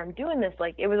out here. I'm doing this.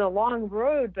 Like, it was a long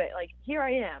road, but like, here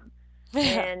I am.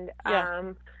 And,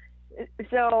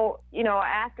 so, you know,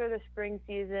 after the spring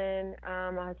season, I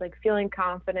was like feeling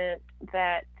confident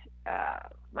that,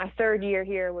 my third year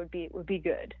here would be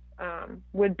good,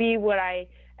 would be what I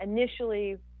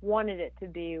initially wanted it to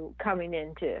be coming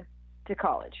into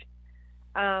college.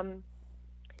 And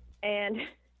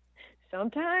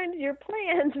sometimes your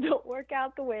plans don't work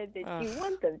out the way that you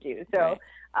want them to. So,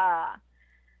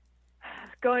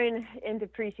 going into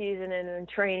preseason and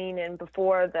training and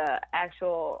before the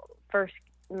actual first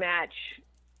match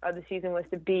of the season was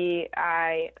to be,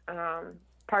 I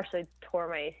partially tore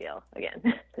my ACL again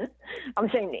on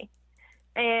the same knee.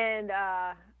 And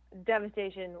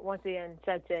devastation once again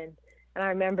sets in. And I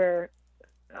remember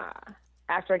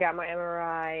after I got my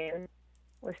MRI and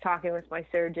was talking with my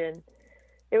surgeon,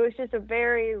 it was just a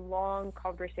very long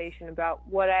conversation about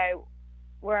where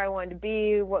I wanted to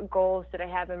be, what goals did I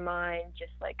have in mind,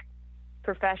 just like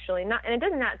professionally. And it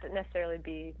doesn't have to necessarily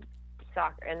be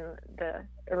soccer in the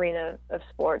arena of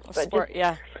sports, but just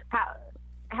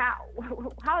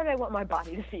how did I want my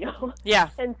body to feel? Yeah.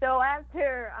 And so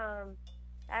after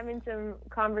having some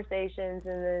conversations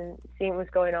and then seeing what's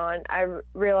going on, I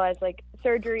realized like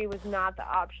surgery was not the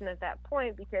option at that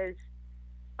point because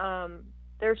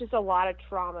there was just a lot of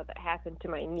trauma that happened to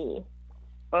my knee.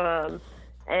 And,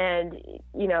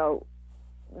 you know,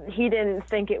 he didn't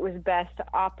think it was best to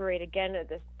operate again at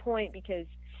this point because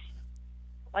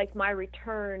like my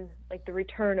return, like the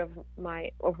return of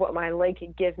what my leg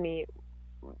could give me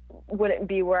wouldn't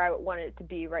be where I wanted it to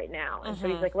be right now. And so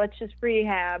he's like, let's just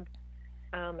rehab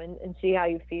and see how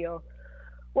you feel.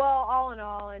 Well, all in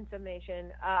all, in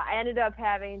summation, I ended up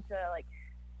having to like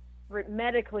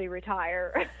medically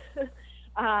retire.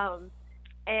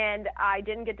 And I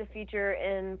didn't get to feature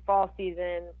in fall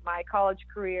season. My college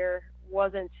career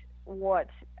wasn't what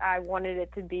I wanted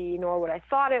it to be, nor what I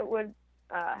thought it would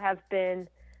have been.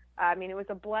 I mean, it was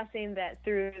a blessing that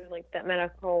through like that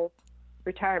medical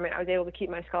retirement, I was able to keep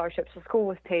my scholarship. So school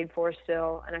was paid for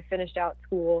still, and I finished out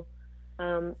school.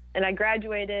 And I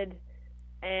graduated,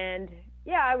 and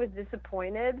yeah, I was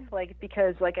disappointed, like,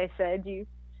 because like I said,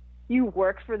 you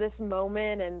work for this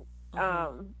moment, and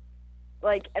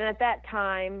and at that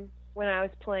time when I was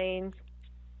playing,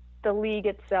 the league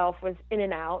itself was in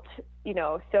and out, you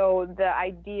know, so the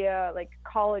idea, like,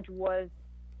 college was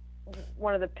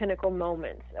one of the pinnacle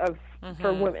moments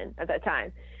for women at that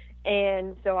time.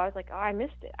 And so I was like, oh, I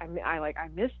missed it. I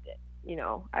missed it. You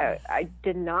know, I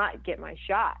did not get my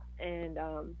shot. And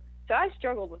so I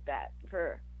struggled with that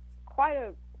for quite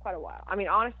a while. I mean,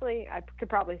 honestly, I could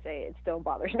probably say it still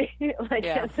bothers me.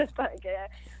 It's just like,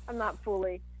 I'm not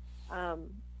fully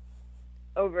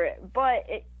over it. But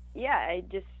it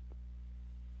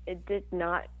did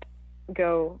not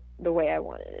go the way I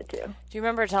wanted it to. Do you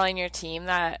remember telling your team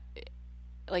that,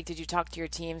 like, did you talk to your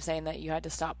team saying that you had to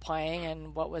stop playing,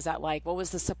 and what was that like? What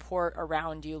was the support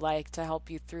around you like to help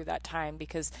you through that time?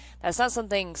 Because that's not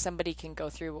something somebody can go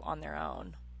through on their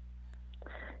own.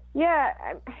 Yeah,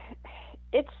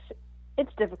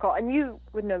 it's difficult, and you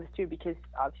would know this too because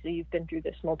obviously you've been through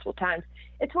this multiple times.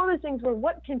 It's one of those things where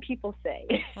what can people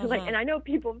say? And I know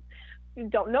people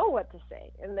don't know what to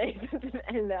say, and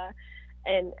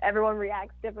and everyone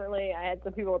reacts differently. I had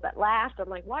some people that laughed. I'm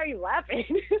like, why are you laughing?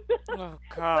 Oh,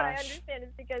 gosh. But I understand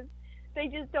it's because they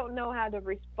just don't know how to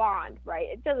respond, right?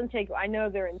 It doesn't take, I know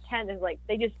their intent is like,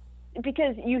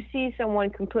 because you see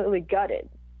someone completely gutted,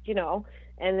 you know,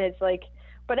 and it's like,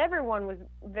 but everyone was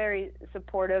very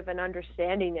supportive and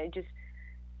understanding.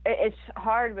 It's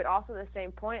hard, but also at the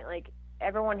same point, like,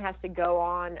 everyone has to go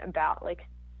on about like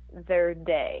their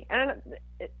day.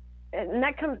 And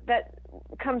that comes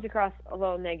across a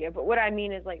little negative, but what I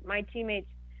mean is, like, my teammates,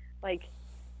 like,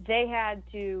 they had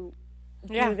to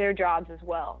do their jobs as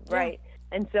well, right?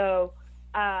 Yeah. And so,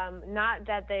 not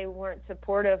that they weren't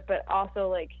supportive, but also,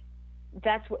 like,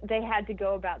 that's what they had to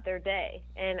go about their day,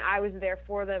 and I was there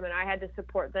for them, and I had to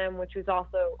support them, which was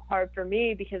also hard for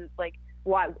me because it's like,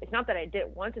 why? It's not that I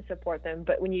didn't want to support them,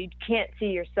 but when you can't see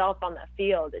yourself on the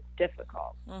field, it's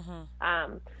difficult.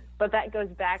 But that goes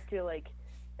back to, like,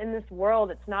 in this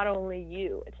world, it's not only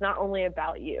you. It's not only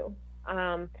about you.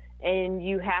 And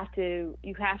you have to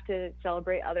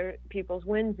celebrate other people's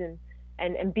wins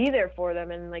and be there for them.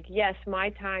 And, like, yes, my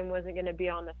time wasn't going to be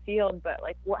on the field, but,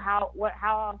 like, how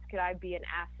else could I be an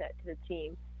asset to the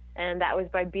team? And that was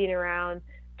by being around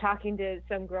talking to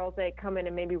some girls that come in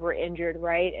and maybe were injured,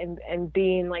 right? And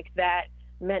being like that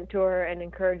mentor and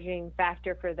encouraging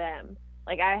factor for them.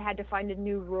 Like I had to find a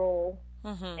new role,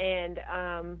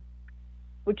 and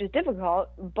which is difficult,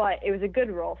 but it was a good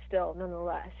role still,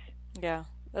 nonetheless. Yeah,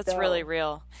 that's really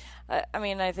real. I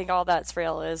mean, I think all that's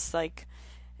real is like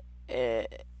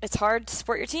it's hard to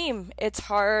support your team. It's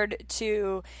hard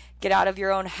to get out of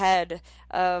your own head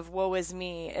of woe is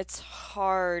me. It's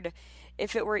hard.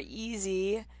 If it were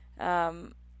easy,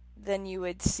 then you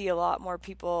would see a lot more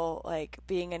people like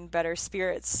being in better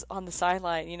spirits on the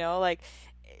sideline, you know, like,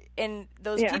 and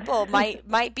those people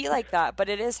might be like that, but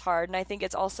it is hard. And I think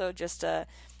it's also just a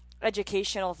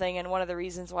educational thing. And one of the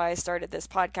reasons why I started this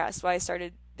podcast, why I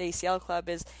started the ACL Club,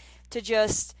 is to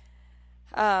just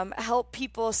help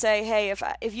people say, hey,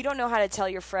 if you don't know how to tell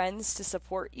your friends to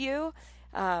support you,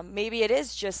 maybe it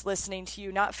is just listening to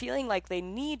you, not feeling like they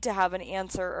need to have an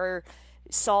answer or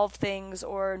solve things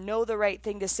or know the right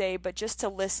thing to say, but just to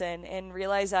listen and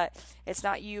realize that it's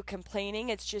not you complaining,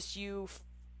 it's just you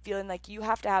feeling like you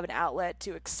have to have an outlet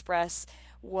to express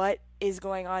what is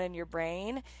going on in your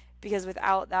brain, because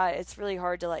without that it's really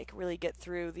hard to like really get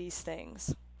through these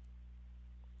things.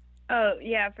 Oh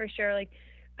yeah, for sure. Like,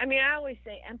 I mean, I always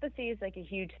say empathy is like a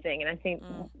huge thing, and I think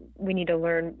we need to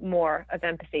learn more of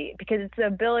empathy, because it's the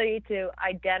ability to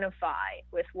identify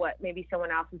with what maybe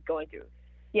someone else is going through.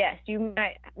 Yes, you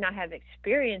might not have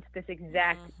experienced this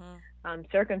exact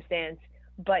circumstance,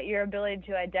 but your ability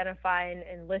to identify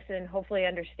and listen, hopefully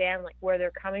understand like where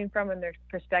they're coming from and their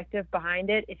perspective behind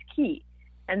it is key.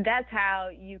 And that's how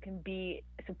you can be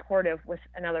supportive with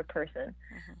another person.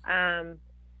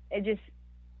 It just,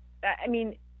 I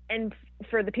mean, and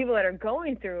for the people that are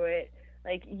going through it,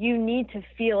 like you need to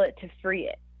feel it to free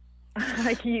it.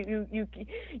 Like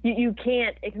you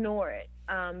can't ignore it,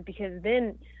 because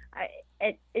then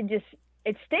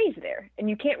it stays there, and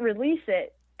you can't release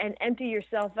it and empty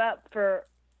yourself up for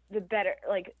the better,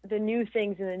 like the new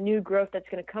things and the new growth that's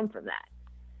going to come from that.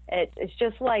 It's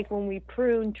just like when we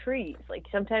prune trees. Like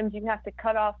sometimes you have to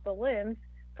cut off the limbs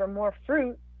for more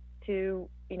fruit to,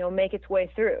 you know, make its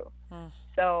way through.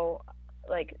 So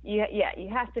like, you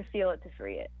have to feel it to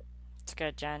free it. It's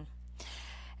good, Jen.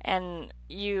 And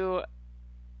you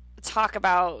talk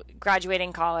about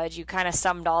graduating college. You kind of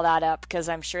summed all that up, because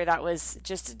I'm sure that was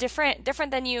just different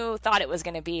than you thought it was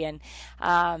going to be. And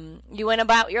you went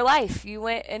about your life. You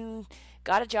went and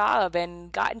got a job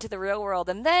and got into the real world.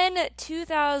 And then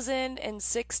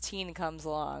 2016 comes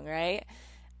along, right?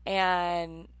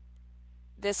 And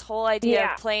this whole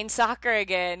idea of playing soccer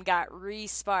again got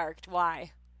re-sparked.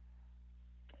 Why?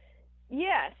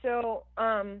 Yeah, so,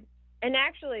 and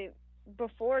actually,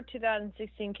 before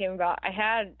 2016 came about, I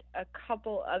had a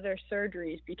couple other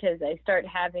surgeries because I started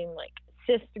having, like,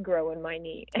 cysts grow in my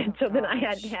knee. And so then I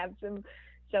had to have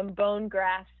some bone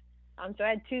grafts. So I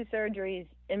had 2 surgeries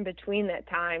in between that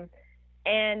time.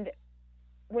 And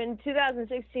when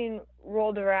 2016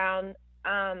 rolled around,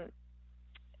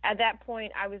 at that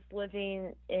point, I was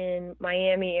living in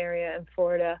Miami area in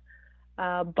Florida.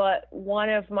 But one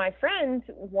of my friends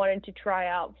wanted to try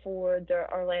out for the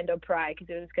Orlando Pride,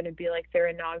 because it was going to be like their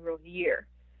inaugural year.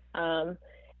 And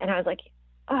I was like,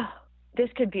 oh, this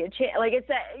could be a chance. Like, it's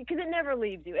that, because it never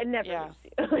leaves you. It never leaves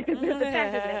you. Like, the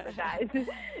passion never dies.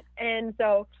 And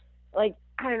so, like,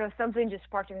 I don't know, something just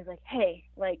sparked me. I was like, hey,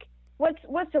 like,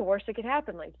 what's the worst that could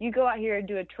happen? Like, you go out here and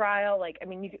do a trial. Like, I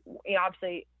mean, you know,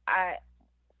 obviously, I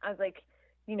was like,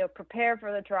 you know, prepare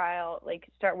for the trial, like,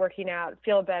 start working out,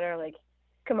 feel better, like,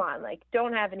 come on, like,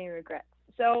 don't have any regrets.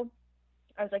 So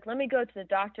I was like, let me go to the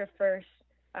doctor first.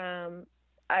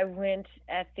 I went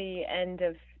at the end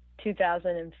of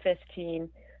 2015.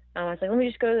 I was like, let me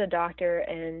just go to the doctor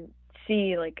and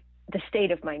see, like, the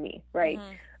state of my knee, right?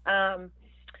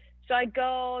 So I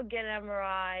go get an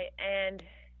MRI, and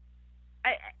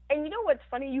you know what's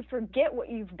funny? You forget what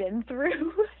you've been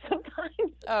through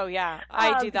sometimes. Oh, yeah.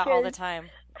 I do that all the time.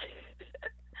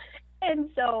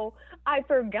 And so I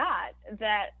forgot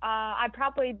that I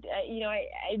probably, you know, I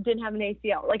didn't have an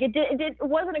ACL. Like, it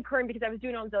wasn't occurring because I was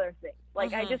doing all these other things.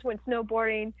 Like, I just went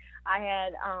snowboarding. I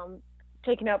had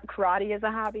taken up karate as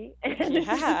a hobby. And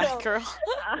yeah, girl.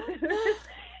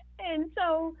 And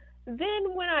so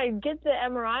then when I get the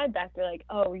MRI back, they're like,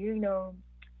 oh, you know,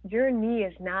 your knee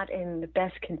is not in the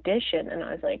best condition. And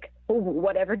I was like, oh,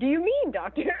 whatever do you mean,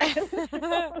 doctor?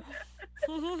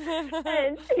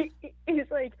 And he's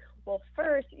like, well,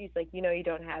 first, he's like, you know, you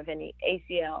don't have any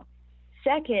ACL.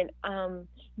 Second,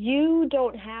 you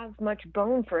don't have much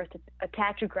bone for us to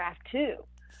attach a graft to.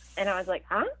 And I was like,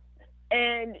 huh?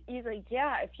 And he's like,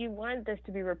 yeah, if you want this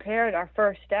to be repaired, our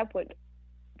first step would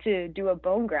to do a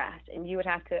bone graft, and you would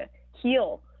have to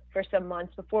heal for some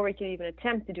months before we could even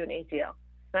attempt to do an ACL.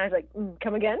 And I was like,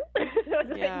 come again? I was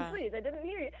like, please, I didn't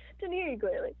hear you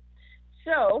clearly.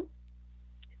 So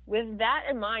with that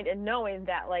in mind, and knowing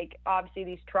that, like, obviously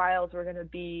these trials were going to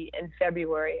be in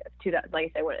February of 2000,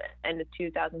 like I said, end of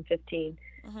 2015,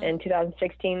 and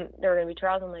 2016 there were going to be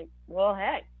trials. I'm like, well,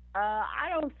 heck, I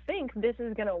don't think this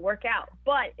is going to work out.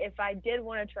 But if I did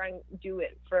want to try and do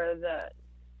it for the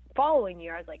following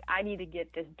year, I was like, I need to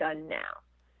get this done now.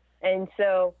 And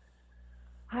so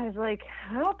I was like,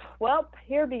 oh, well,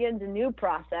 here begins a new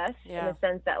process in the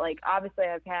sense that, like, obviously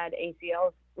I've had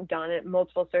ACLs done at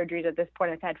multiple surgeries. At this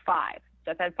point, I've had 5.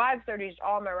 So I've had 5 surgeries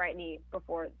all on my right knee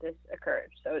before this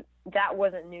occurred. So that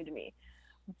wasn't new to me.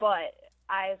 But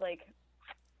I was like,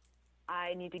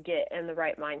 I need to get in the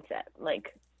right mindset,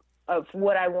 like, of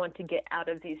what I want to get out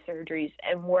of these surgeries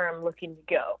and where I'm looking to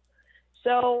go.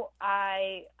 So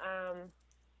I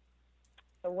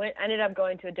ended up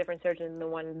going to a different surgeon than the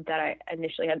one that I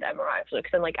initially had the MRI for.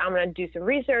 Because I'm like, I'm going to do some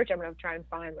research. I'm going to try and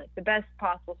find, like, the best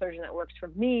possible surgeon that works for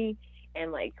me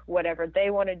and, like, whatever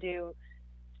they want to do.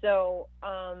 So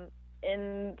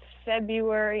in at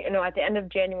the end of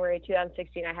January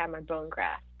 2016, I had my bone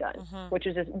graft done, which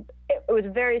was it was a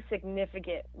very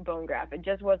significant bone graft. It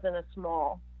just wasn't a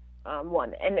small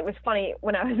one. And it was funny,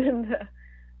 when I was in the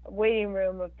waiting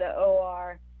room of the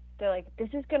OR, they're like, this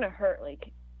is going to hurt.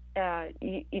 Like, I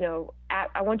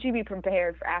want you to be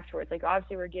prepared for afterwards. Like,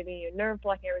 obviously we're giving you nerve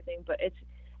block and everything, but it's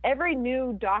every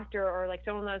new doctor or, like,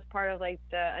 someone that's part of, like,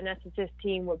 the anesthetist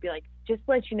team would be like, just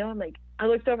to let you know. I'm like, I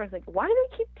looked over, I was like, why do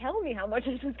they keep telling me how much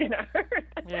this is going to hurt?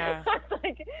 Yeah. I was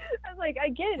like, I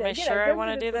get it. Am I sure I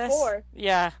want to do this? Before.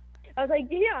 Yeah. I was like,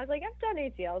 I've done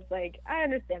ACLs. Like, I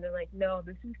understand. They're like, no,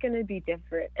 this is going to be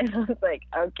different. And I was like,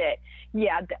 okay.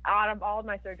 Yeah, out of all of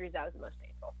my surgeries, that was the most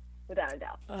painful, without a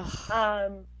doubt.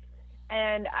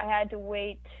 And I had to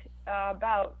wait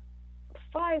about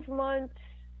 5 months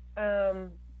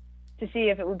to see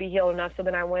if it would be healed enough. So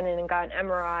then I went in and got an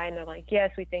MRI, and they're like, yes,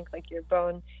 we think, like, your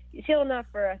bone is healed enough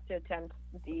for us to attempt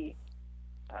the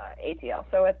ACL.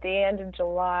 So at the end of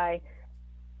July,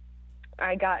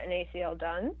 I got an ACL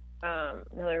done,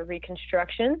 another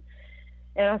reconstruction.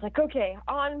 And I was like, okay,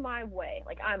 on my way.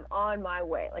 Like, I'm on my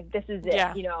way. Like, this is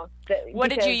it, you know.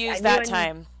 What did you use that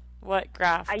time? What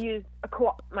graft? I used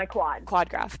my quad. Quad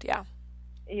graft, yeah.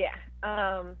 Yeah.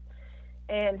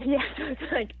 And, yeah, so it's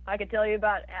like, I could tell you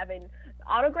about having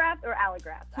autograft or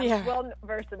allograft. I'm well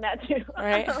versed in that, too.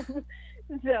 Right.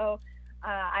 So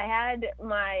I had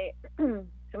my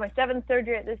 7th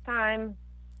surgery at this time.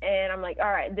 And I'm like,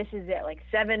 all right, this is it. Like,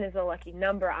 7 is a lucky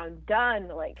number. I'm done.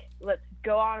 Like, let's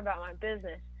go on about my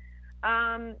business.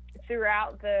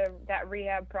 Throughout that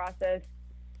rehab process,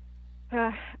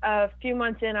 a few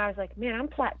months in, I was like, man, I'm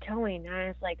plateauing. And I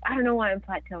was like, I don't know why I'm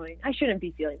plateauing. I shouldn't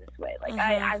be feeling this way. Like,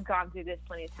 I've gone through this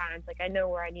plenty of times. Like, I know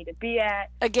where I need to be at.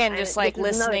 Again, just like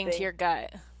listening to your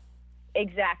gut.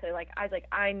 Exactly. Like, I was like,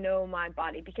 I know my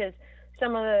body, because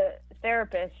some of the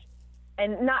therapists,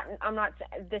 and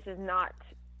this is not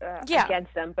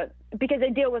against them, but because they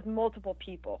deal with multiple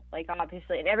people, like,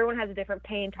 obviously, and everyone has a different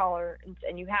pain tolerance,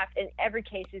 and every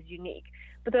case is unique.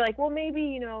 But they're like, well, maybe,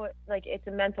 you know, like, it's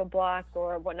a mental block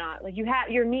or whatnot. Like,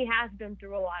 your knee has been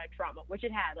through a lot of trauma, which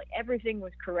it had. Like, everything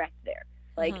was correct there.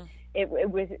 Like, it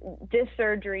was, this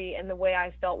surgery and the way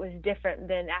I felt was different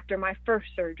than after my first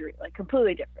surgery, like,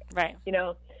 completely different. Right. You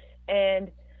know,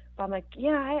 and I'm like,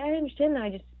 yeah, I understand that. I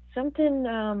just, something's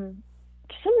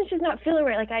just not feeling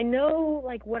right. Like, I know,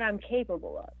 like, what I'm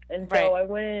capable of. And so I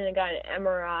went in and got an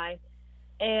MRI,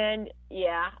 and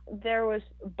there was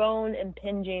bone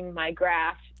impinging my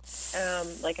graft.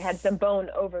 Like, I had some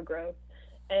bone overgrowth.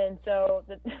 And so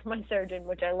my surgeon,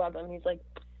 which I love him, he's like,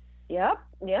 yep,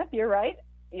 you're right.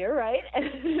 And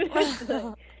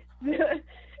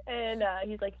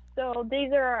he's like, so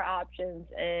these are our options.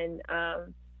 And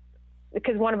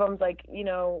because one of them's like, you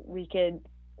know,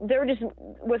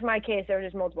 with my case, there were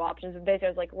just multiple options. And basically, I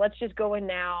was like, let's just go in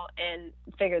now and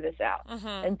figure this out.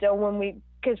 And so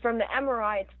because from the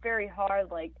MRI, it's very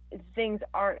hard. Like, things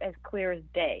aren't as clear as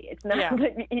day. It's not,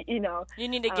 you know. You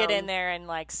need to get in there and,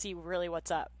 like, see really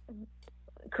what's up.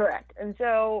 Correct. And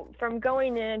so from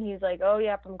going in, he's like, oh,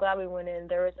 yeah, I'm glad we went in.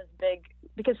 There was this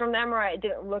because from the MRI, it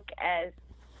didn't look as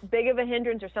big of a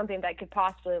hindrance or something that could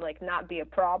possibly, like, not be a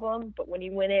problem. But when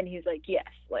he went in, he's like, yes,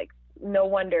 like, no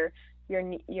wonder your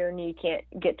knee can't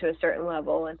get to a certain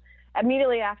level. And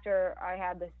immediately after I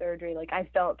had the surgery, like, I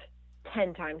felt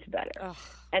 10 times better.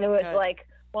 And it was like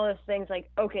one of those things, like,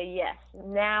 okay, yes,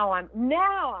 now I'm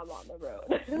on the road.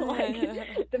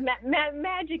 Like, the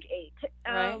magic 8.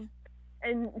 Right.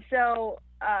 And so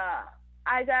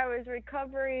as I was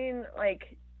recovering,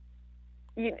 like,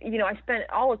 I spent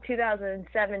all of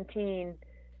 2017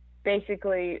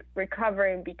 basically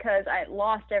recovering because I had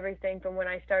lost everything from when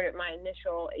I started my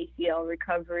initial ACL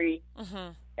recovery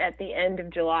at the end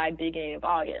of July, beginning of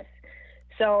August.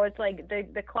 So it's like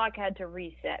the clock had to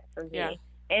reset for me. Yeah.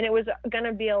 And it was going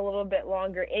to be a little bit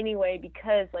longer anyway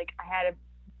because, like, I had a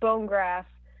bone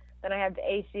graft, then I had the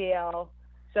ACL.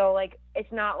 So, like,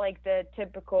 it's not like the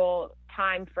typical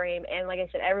time frame. And like I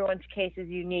said, everyone's case is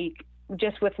unique.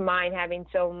 Just with mine having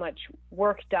so much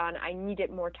work done, I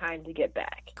needed more time to get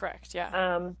back. Correct,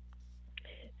 yeah.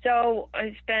 So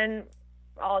I spent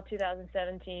all of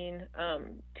 2017,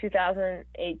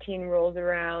 2018 rolls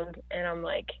around, and I'm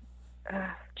like,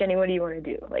 Jenny, what do you want to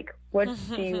do? Like, what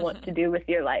do you want to do with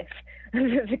your life?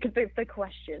 the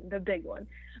question, the big one.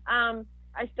 I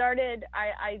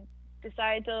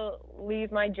decided to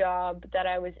leave my job that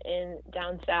I was in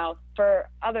down south for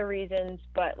other reasons,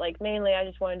 but like mainly I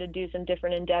just wanted to do some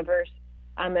different endeavors.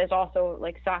 There's also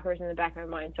like soccer's in the back of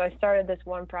my mind. So I started this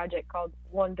one project called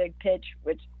One Big Pitch,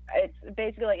 which it's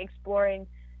basically like exploring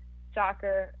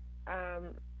soccer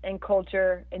and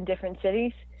culture in different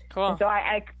cities. Cool. And so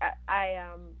I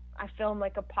filmed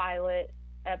like a pilot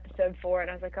episode 4,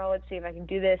 and I was like, let's see if I can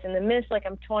do this. In the midst, like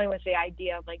I'm toying with the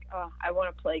idea of like, I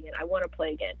want to play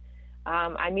again.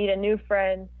 I meet a new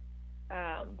friend,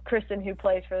 Kristen, who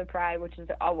plays for the Pride, which is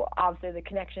obviously the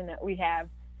connection that we have.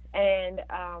 And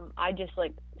I just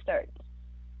like start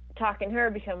talking to her,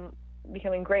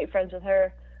 becoming great friends with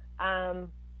her. And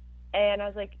I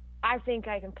was like, I think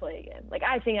I can play again.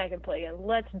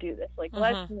 Let's do this. Like,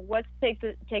 let's take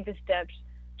the steps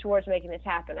towards making this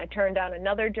happen. I turned down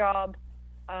another job,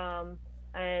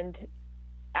 and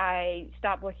I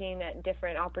stopped looking at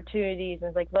different opportunities and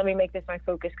was like, let me make this my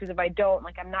focus, because if I don't,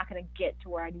 like, I'm not going to get to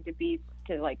where I need to be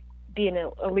like be an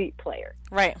elite player.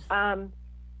 Right.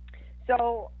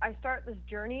 So I start this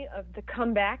journey of the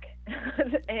comeback,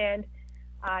 and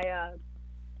I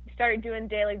started doing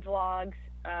daily vlogs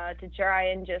to try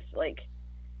and just like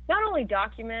not only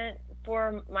document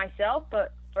for myself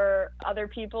but for other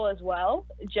people as well,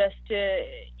 just to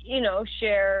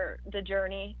share the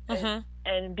journey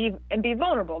and be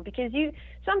vulnerable, because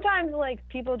sometimes like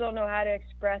people don't know how to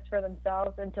express for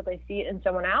themselves until they see it in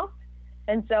someone else.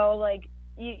 And so like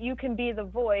you can be the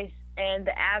voice and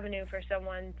the avenue for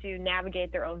someone to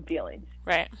navigate their own feelings.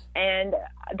 Right. And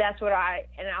that's what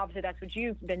obviously that's what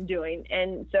you've been doing.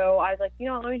 And so I was like,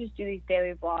 let me just do these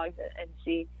daily vlogs and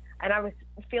see. And I was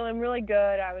feeling really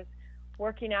good. I was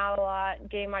working out a lot,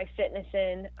 getting my fitness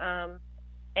in.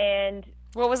 And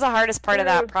what was the hardest part of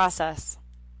that process?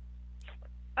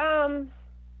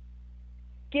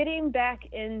 Getting back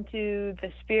into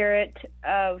the spirit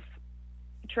of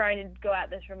trying to go at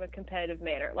this from a competitive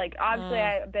manner. Like, obviously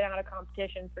I've been out of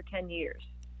competition for 10 years,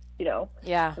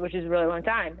 yeah, which is a really long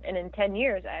time. And in 10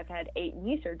 years, I've had 8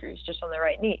 knee surgeries just on the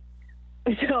right knee.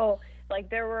 So like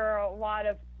there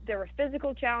were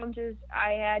physical challenges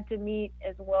I had to meet,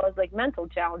 as well as like mental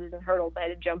challenges and hurdles I had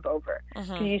to jump over.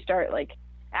 Because you start like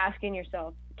asking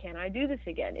yourself, can I do this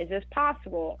again? Is this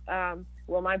possible?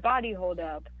 Will my body hold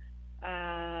up?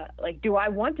 Like, do I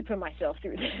want to put myself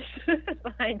through this?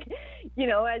 Like,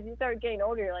 as you start getting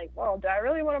older, you're like, well, do I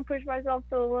really want to push myself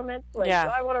to the limits? Like, do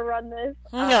I want to run this?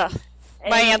 Yeah.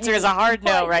 My answer is a hard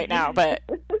no right now, but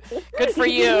good for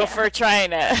you for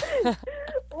trying it.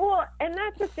 Well, and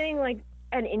that's the thing, like,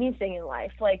 and anything in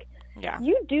life, like,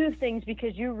 you do things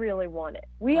because you really want it.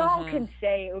 We all can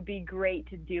say it would be great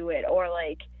to do it, or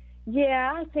like,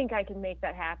 yeah, I think I can make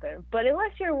that happen. But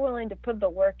unless you're willing to put the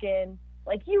work in,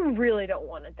 like, you really don't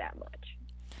want it that much.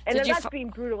 And that's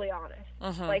being brutally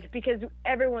honest. Like, because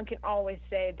everyone can always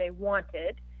say they want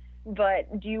it,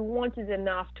 but do you want it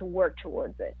enough to work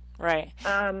towards it? Right.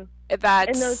 And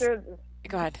those are...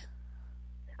 Go ahead.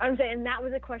 I'm saying that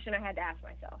was a question I had to ask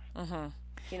myself.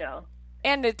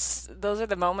 And those are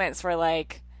the moments where,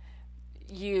 like,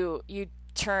 you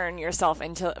turn yourself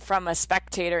from a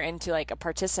spectator into like a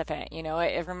participant.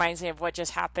 It reminds me of what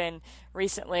just happened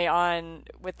recently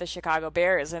with the Chicago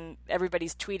Bears, and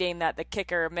everybody's tweeting that the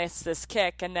kicker missed this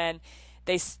kick, and then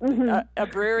a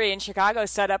brewery in Chicago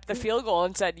set up the field goal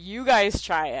and said, you guys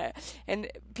try it, and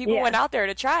people went out there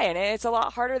to try it. And it's a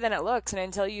lot harder than it looks, and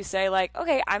until you say like,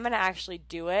 okay, I'm gonna actually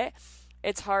do it,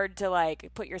 it's hard to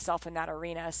like put yourself in that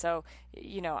arena. So,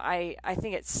 I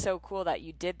think it's so cool that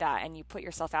you did that and you put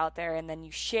yourself out there, and then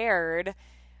you shared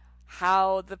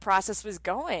how the process was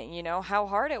going, how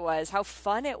hard it was, how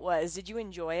fun it was. Did you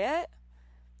enjoy it?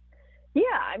 Yeah.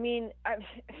 I mean,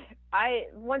 I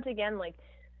once again, like,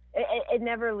 it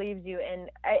never leaves you, and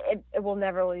it will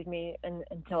never leave me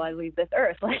until I leave this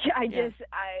earth. Like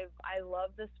I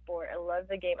love the sport. I love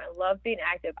the game. I love being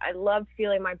active. I love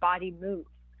feeling my body move.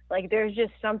 Like there's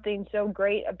just something so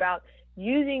great about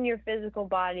using your physical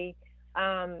body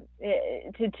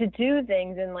to do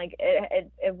things, and like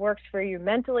it works for you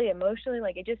mentally, emotionally.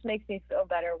 Like it just makes me feel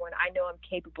better when I know I'm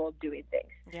capable of doing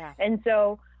things. Yeah. And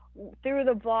so through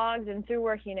the vlogs and through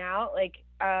working out, like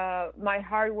my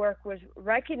hard work was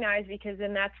recognized, because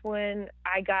then that's when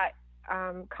I got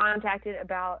contacted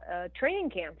about a training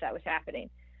camp that was happening.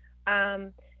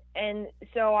 And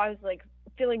so I was like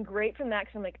feeling great from that,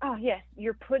 because I'm like, oh yes,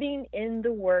 you're putting in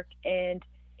the work and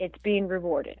it's being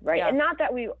rewarded, right? Yeah. And not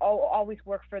that we always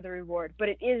work for the reward, but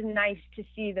it is nice to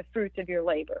see the fruits of your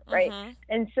labor, right? Mm-hmm.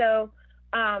 And so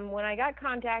when I got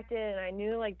contacted and I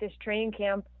knew like this training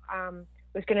camp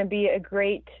was going to be a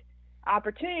great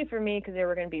opportunity for me, because there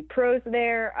were going to be pros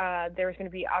there. There was going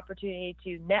to be opportunity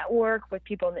to network with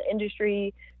people in the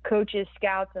industry, coaches,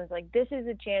 scouts. And I was like, this is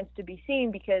a chance to be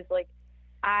seen, because like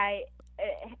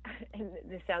and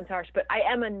this sounds harsh, but I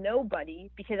am a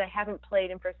nobody because I haven't played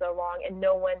in for so long, and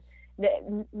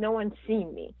no one's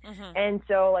seen me. Mm-hmm. And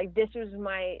so like this was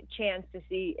my chance to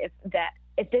see if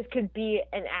this could be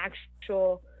an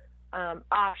actual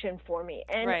option for me.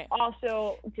 And right.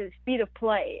 Also the speed of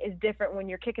play is different when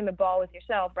you're kicking the ball with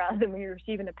yourself rather than when you're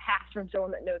receiving a pass from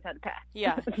someone that knows how to pass.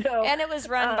 Yeah. So, and it was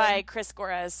run by Chris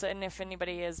Gorres. And if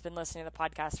anybody has been listening to the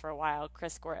podcast for a while,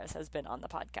 Chris Gorres has been on the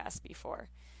podcast before.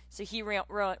 So he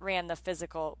ran the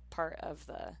physical part of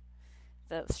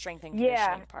the strength and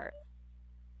conditioning part.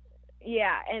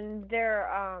 Yeah. And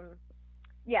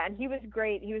and he was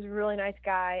great. He was a really nice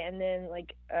guy. And then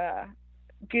like,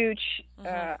 Gooch,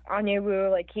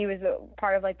 Onyewu, like he was a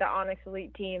part of like the Onyx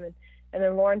Elite team, and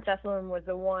then Lauren Sesselman was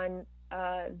the one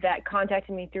that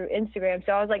contacted me through Instagram.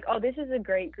 So I was like, oh, this is a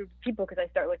great group of people, because I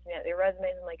start looking at their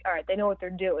resumes and like, all right, they know what they're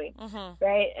doing,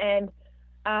 right? And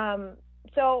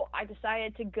so I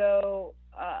decided to go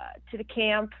to the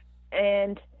camp,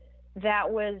 and that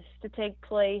was to take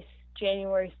place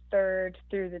January 3rd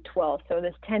through the 12th. So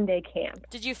this 10-day camp.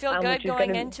 Did you feel good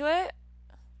going into it?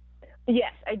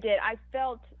 Yes, I did. I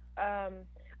felt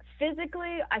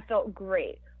physically, I felt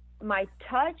great. My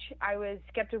touch, I was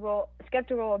skeptical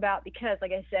about, because,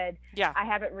 like I said, I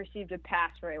haven't received a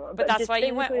pass from anyone. But that's why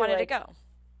you wanted to go.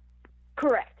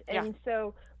 Correct. And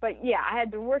so, but yeah, I had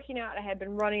been working out, I had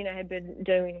been running, I had been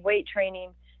doing weight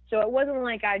training. So it wasn't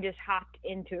like I just hopped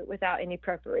into it without any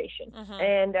preparation.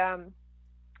 And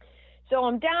so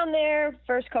I'm down there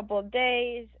first couple of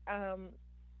days. I'm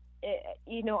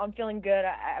feeling good.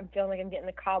 I'm feeling like I'm getting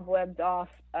the cobwebs off,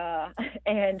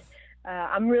 and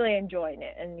I'm really enjoying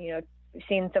it. And,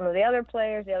 seeing some of the other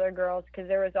players, the other girls, because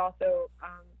there was also,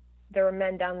 there were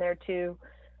men down there too.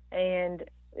 And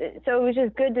so it was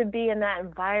just good to be in that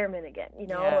environment again,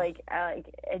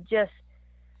 it just,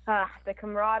 the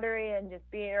camaraderie and just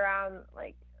being around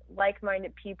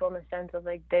like-minded people, in the sense of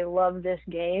like, they love this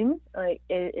game,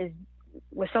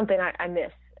 was something I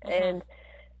miss. And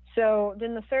so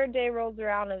then the third day rolls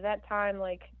around, and at that time,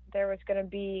 like, there was going to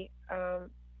be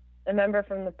a member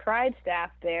from the Pride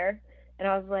staff there, and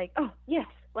I was like, oh, yes,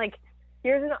 like,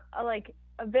 here's an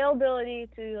availability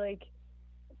to,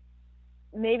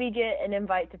 maybe get an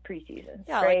invite to preseason.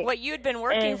 Yeah, right? What you had been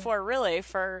working for, really,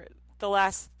 for the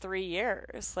last 3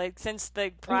 years. Since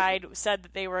the Pride said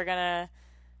that they were going to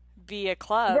be a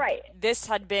club, right. This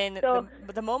had been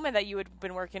the moment that you had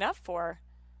been working up for.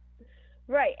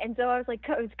 Right, and so I was like,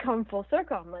 it's come full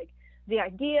circle. I'm like, the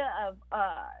idea of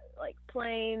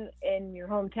playing in your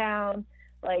hometown,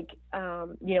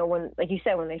 when, like you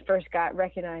said, when they first got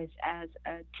recognized as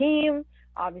a team,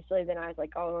 obviously, then I was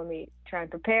like, oh, let me try and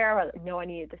prepare. I know I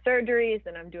needed the surgeries,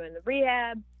 then I'm doing the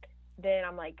rehab, then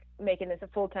I'm like making this a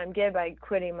full-time gig by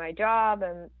quitting my job,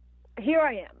 and here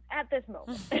I am at this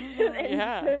moment.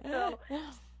 Yeah. So,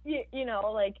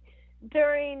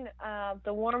 during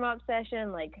the warm-up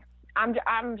session, I'm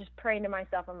just praying to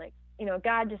myself. I'm like,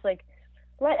 God, just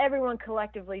let everyone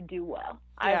collectively do well.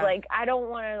 Yeah. I don't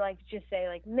want to just say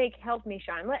help me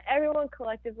shine. Let everyone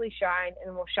collectively shine,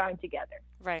 and we'll shine together.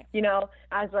 Right.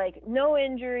 I was like, no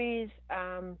injuries.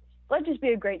 Let's just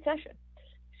be a great session.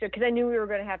 So, because I knew we were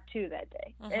going to have 2 that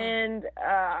day, and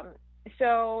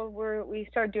so we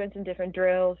started doing some different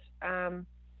drills,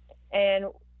 and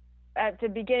at the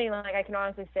beginning, I can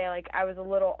honestly say, I was a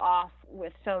little off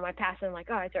with some of my passing. Oh,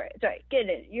 it's all right, get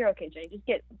it. You're okay, Jenny. Just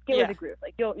get with the groove.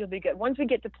 You'll be good. Once we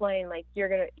get to playing, you're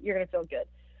gonna feel good.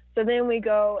 So then we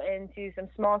go into some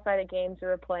small-sided games we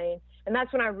were playing, and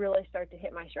that's when I really start to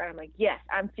hit my stride. I'm like, yes,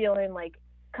 I'm feeling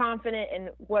confident in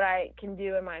what I can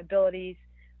do and my abilities.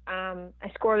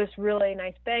 I score this really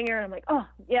nice banger. And I'm like, oh,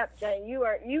 yep, Jenny, you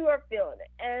are feeling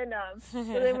it. And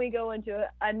so then we go into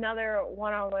another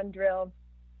one-on-one drill.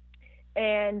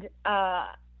 And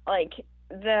like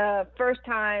the first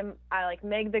time I like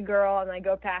meg the girl and I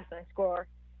go past and I score.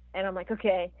 And I'm like,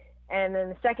 okay. And then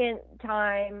the second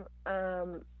time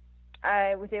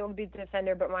I was able to beat the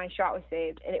defender, but my shot was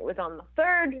saved. And it was on the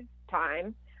third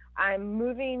time I'm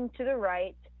moving to the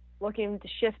right, looking to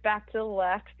shift back to the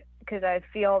left because I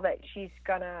feel that she's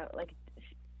gonna like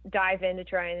dive in to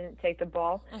try and take the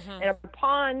ball. And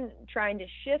upon trying to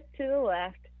shift to the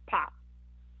left, pop.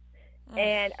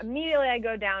 And immediately I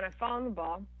go down, I fall on the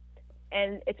ball,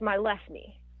 and it's my left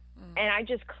knee. And I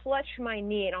just clutch my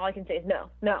knee, and all I can say is no,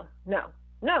 no, no,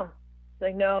 no. It's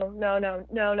like no, no, no,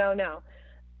 no, no, no.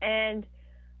 And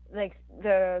like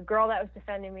the girl that was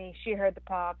defending me, she heard the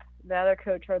pop. The other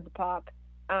coach heard the pop.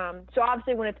 So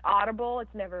obviously when it's audible,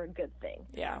 it's never a good thing.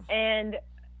 Yeah. And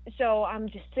so I'm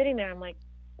just sitting there. I'm like,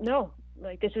 no,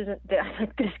 like this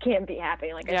can't be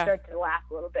happening. Like I start to laugh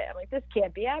a little bit. I'm like, this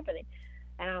can't be happening.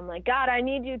 And I'm like, God, I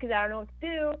need you because I don't know what to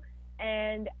do.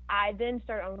 And I then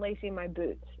start unlacing my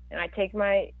boots. And I take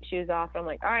my shoes off. I'm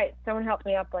like, all right, someone help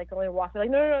me up. Like, let me walk. They're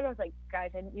like, no, no, no. It's like,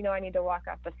 guys, I need to walk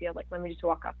off the field. Like, let me just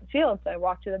walk off the field. So I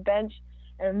walk to the bench,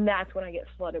 and that's when I get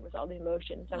flooded with all the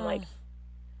emotions. I'm like,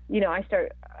 I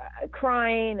start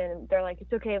crying, and they're like,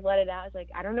 it's okay, let it out. It's like,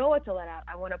 I don't know what to let out.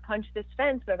 I want to punch this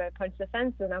fence, but if I punch the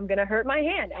fence, then I'm going to hurt my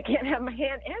hand. I can't have my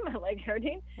hand and my leg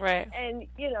hurting. Right. And,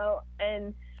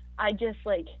 and I just,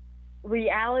 like,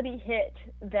 reality hit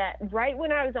that right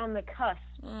when I was on the cusp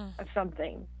of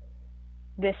something,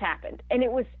 this happened. And it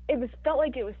felt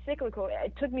like it was cyclical.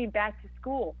 It took me back to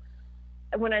school.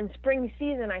 When in spring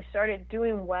season, I started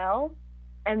doing well,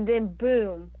 and then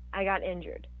boom, I got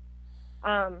injured.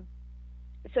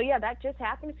 So yeah, that just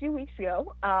happened a few weeks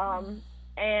ago.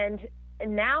 And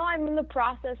now I'm in the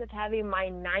process of having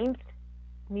my 9th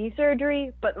knee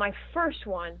surgery, but my first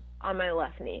one on my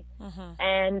left knee.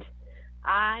 And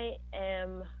I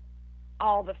am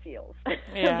all the feels.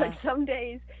 Yeah. Like some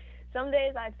days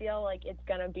I feel like it's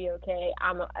gonna be okay.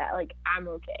 I'm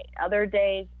okay. Other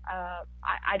days,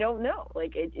 I don't know.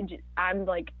 Like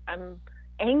I'm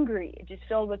angry. It just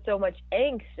filled with so much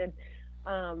angst.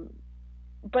 And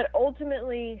but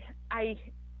ultimately, I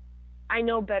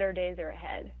know better days are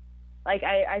ahead. Like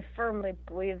I firmly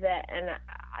believe that, and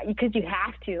because you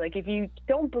have to. Like if you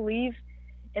don't believe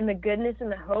in the goodness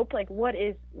and the hope, like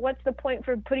what's the point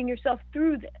for putting yourself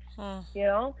through this? I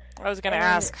was going to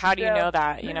ask, how do you know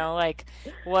that? Like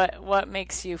what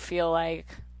makes you feel like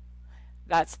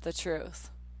that's the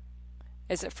truth?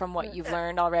 Is it from what you've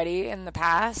learned already in the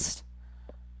past?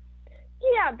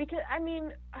 Yeah, because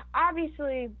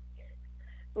obviously,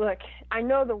 look, I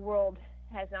know the world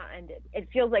has not ended. It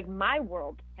feels like my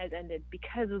world has ended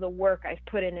because of the work I've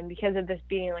put in and because of this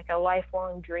being like a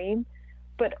lifelong dream.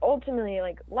 But ultimately,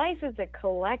 like, life is a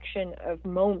collection of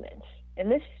moments.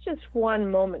 And this is just one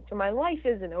moment. So my life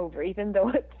isn't over, even though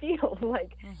it feels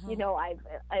like,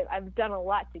 I've done a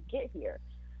lot to get here.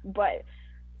 But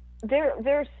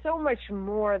there's so much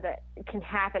more that can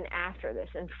happen after this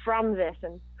and from this.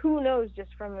 And who knows,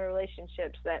 just from the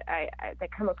relationships that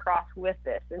that come across with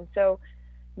this. And so,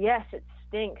 yes, it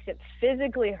stinks. It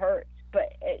physically hurts,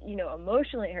 but it,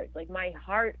 emotionally it hurts. Like, my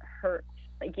heart hurts.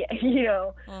 Like,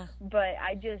 but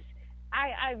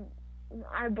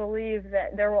I believe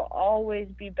that there will always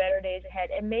be better days ahead,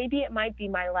 and maybe it might be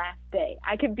my last day.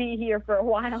 I could be here for a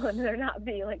while and there not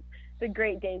be like the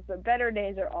great days, but better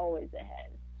days are always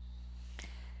ahead.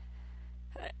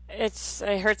 It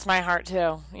hurts my heart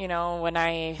too. When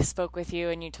I spoke with you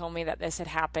and you told me that this had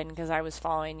happened, because I was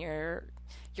following your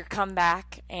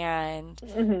comeback, and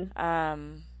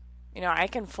I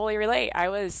can fully relate. I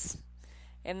was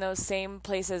in those same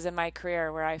places in my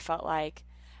career where I felt like,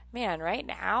 man, right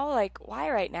now, like, why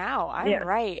right now? I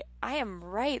am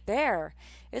right there.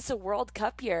 It's a World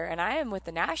Cup year, and I am with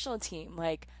the national team.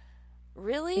 Like,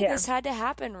 really? Yeah. This had to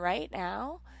happen right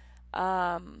now?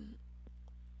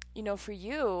 For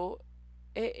you,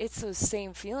 it's those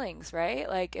same feelings, right?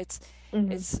 Like, it's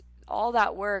all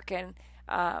that work. And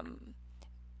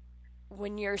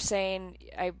when you're saying,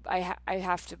 I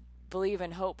have to believe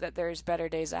and hope that there's better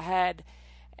days ahead,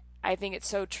 I think it's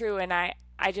so true. And I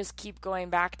just keep going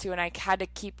back to, and I had to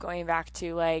keep going back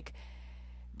to, like,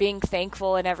 being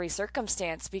thankful in every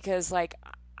circumstance, because, like,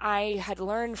 I had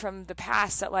learned from the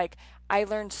past that, like, I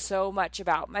learned so much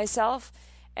about myself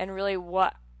and really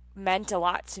what meant a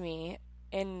lot to me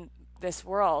in this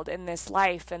world, in this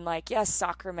life. And, like, yes,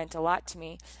 soccer meant a lot to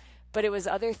me, but it was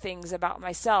other things about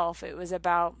myself. It was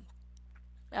about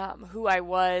who I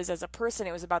was as a person.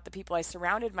 It was about the people I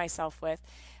surrounded myself with,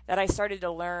 that I started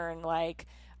to learn, like,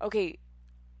 okay,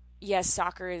 yes,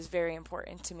 soccer is very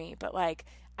important to me, but like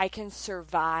I can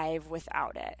survive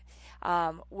without it.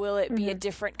 Will it be a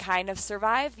different kind of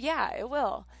survive? Yeah, it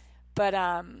will. But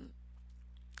I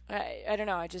don't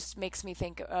know. It just makes me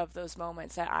think of those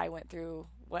moments that I went through,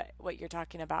 what you're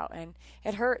talking about, and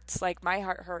it hurts. Like my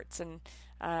heart hurts, and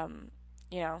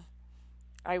you know,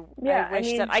 I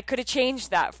wish that I could have changed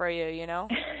that for you. You know.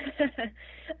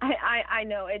 I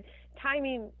know it.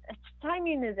 Timing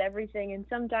is everything, and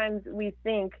sometimes we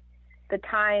think the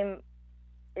time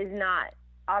is not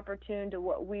opportune to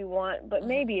what we want, but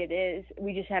maybe it is.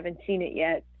 We just haven't seen it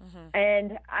yet.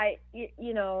 And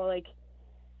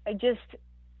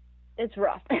it's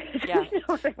rough. Yeah.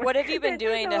 What have you been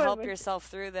doing to help yourself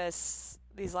through these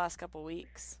last couple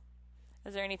weeks?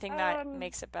 Is there anything that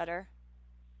makes it better?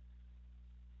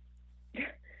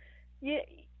 Yeah,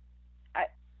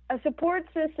 a support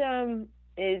system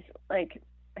is like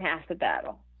half the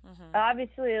battle.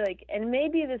 Obviously, like, and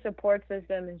maybe the support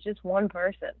system is just one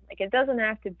person. Like, it doesn't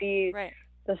have to be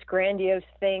this grandiose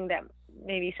thing that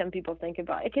maybe some people think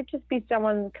about. It could just be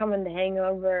someone coming to hang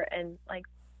over and like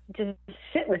just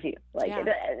sit with you. Like, and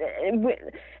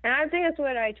I think that's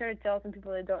what I try to tell some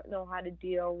people that don't know how to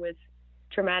deal with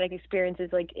traumatic experiences.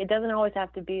 Like, it doesn't always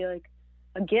have to be like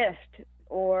a gift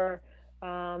or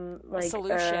like a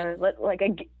solution, like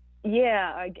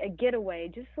a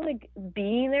getaway. Just like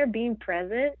being there, being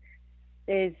present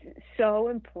is so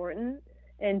important.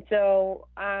 And so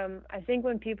I think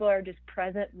when people are just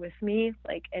present with me,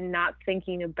 like, and not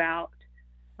thinking about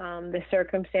the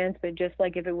circumstance, but just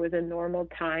like if it was a normal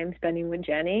time spending with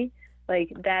Jenny,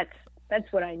 like that's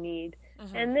what I need.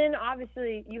 And then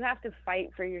obviously you have to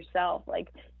fight for yourself. Like,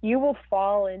 you will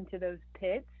fall into those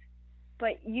pits,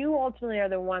 but you ultimately are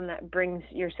the one that brings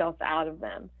yourself out of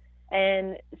them.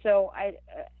 And so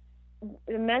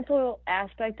the mental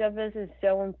aspect of this is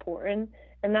so important.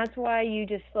 And that's why you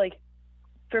just, like,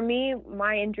 for me,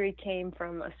 my injury came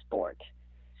from a sport.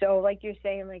 So like you're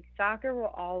saying, like, soccer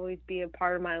will always be a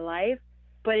part of my life,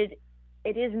 but it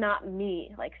is not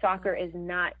me. Like, soccer is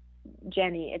not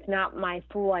Jenny. It's not my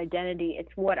full identity.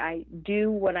 It's what I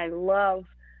do, what I love,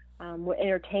 what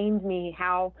entertains me,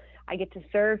 how I get to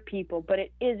serve people, but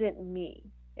it isn't me.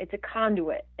 It's a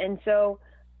conduit. And so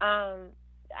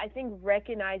I think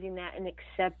recognizing that and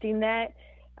accepting that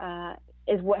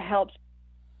is what helps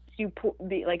you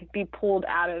be pulled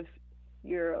out of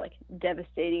your like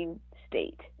devastating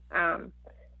state.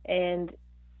 And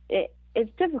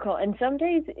it's difficult, and some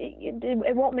days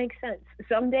it won't make sense.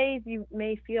 Some days you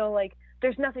may feel like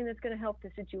there's nothing that's going to help the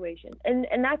situation, and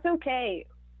that's okay.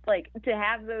 Like, to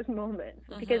have those moments,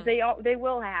 because they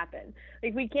will happen.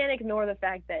 Like, we can't ignore the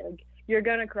fact that, like, you're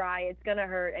gonna cry, it's gonna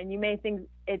hurt, and you may think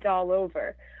it's all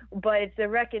over, but it's the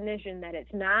recognition that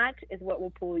it's not is what will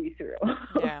pull you through.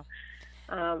 Yeah.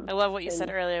 I love what you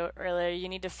said earlier. You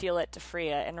need to feel it to free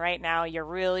it, and right now you're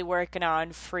really working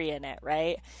on freeing it,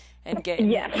 right? And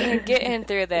getting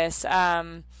through this.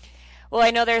 Well,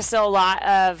 I know there's still a lot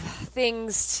of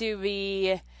things to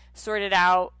be sorted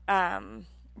out,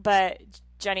 but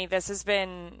Jenny, this has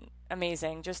been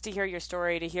amazing just to hear your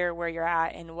story, to hear where you're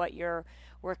at and what you're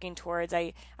working towards.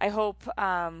 I hope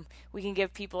we can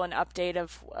give people an update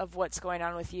of what's going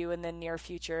on with you in the near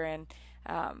future, and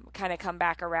kind of come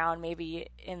back around maybe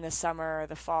in the summer or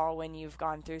the fall when you've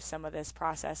gone through some of this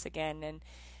process again, and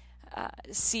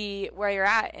see where you're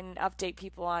at and update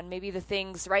people on maybe the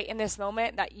things right in this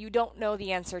moment that you don't know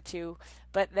the answer to,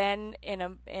 but then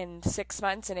in 6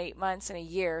 months and 8 months and a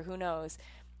year, who knows,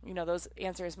 those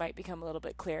answers might become a little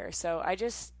bit clearer. So I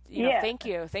just, thank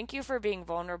you for being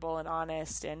vulnerable and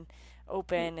honest and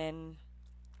open and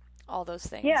all those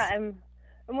things. Yeah. And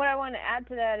what I want to add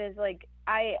to that is, like,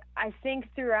 I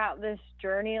think throughout this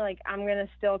journey, like, I'm going to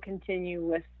still continue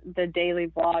with the daily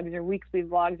vlogs or weekly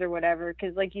vlogs or whatever.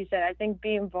 Cause like you said, I think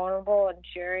being vulnerable and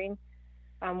sharing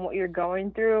what you're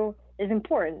going through is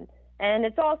important. And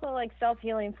it's also like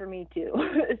self-healing for me too.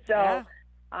 So, yeah.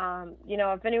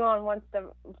 If anyone wants to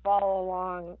follow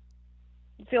along,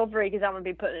 feel free, because I'm going to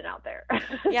be putting it out there.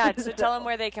 Yeah, so tell them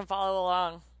where they can follow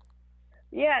along.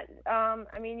 Yeah,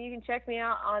 you can check me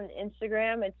out on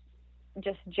Instagram. It's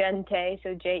just Jentay,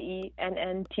 so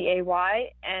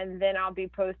JENNTAY, and then I'll be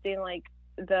posting, like,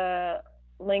 the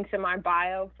links in my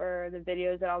bio for the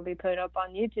videos that I'll be putting up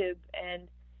on YouTube. And,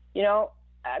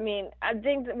 I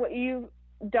think that what you've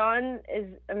done is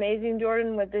amazing,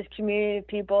 Jordan, with this community of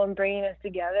people and bringing us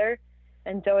together.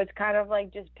 And so it's kind of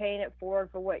like just paying it forward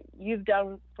for what you've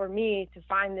done for me to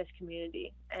find this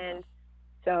community. And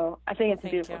so I think it's a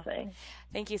beautiful thing.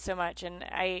 Thank you so much. And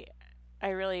I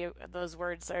those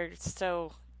words are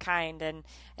so kind. And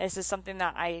this is something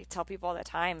that I tell people all the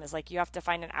time is like, you have to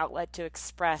find an outlet to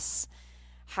express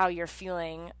how you're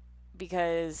feeling,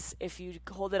 because if you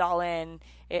hold it all in,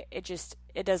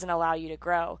 it doesn't allow you to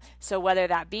grow. So whether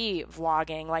that be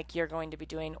vlogging like you're going to be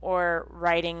doing, or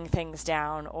writing things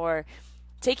down, or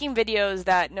taking videos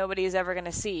that nobody's ever going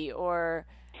to see, or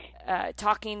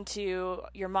talking to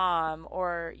your mom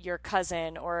or your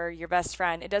cousin or your best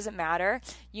friend, it doesn't matter.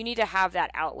 You need to have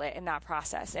that outlet in that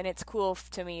process. And it's cool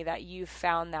to me that you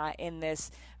found that in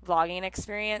this vlogging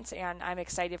experience. And I'm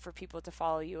excited for people to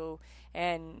follow you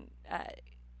and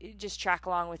just track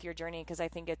along with your journey, because I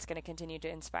think it's going to continue to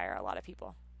inspire a lot of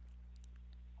people.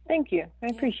 Thank you. I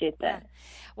appreciate that. Yeah.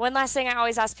 One last thing I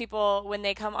always ask people when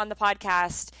they come on the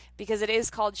podcast, because it is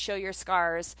called Show Your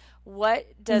Scars, what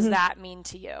does that mean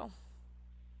to you?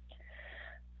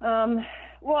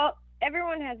 Well,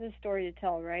 everyone has a story to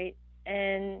tell, right?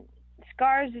 And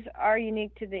scars are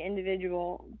unique to the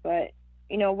individual, but,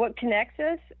 what connects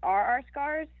us are our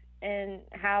scars and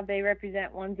how they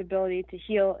represent one's ability to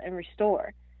heal and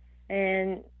restore.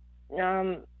 And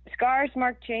scars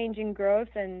mark change and growth,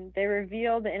 and they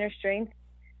reveal the inner strength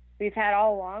we've had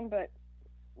all along, but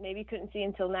maybe couldn't see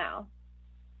until now.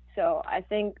 So I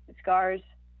think scars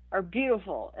are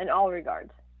beautiful in all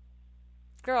regards.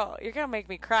 Girl, you're going to make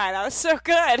me cry. That was so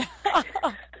good.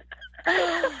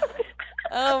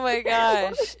 Oh my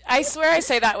gosh. I swear I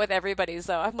say that with everybody's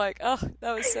though. I'm like, oh,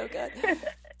 that was so good.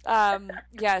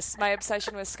 Yes, my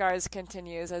obsession with scars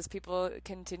continues as people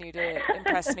continue to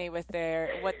impress me with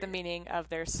what the meaning of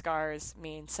their scars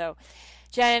mean. So,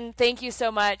 Jen, thank you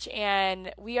so much,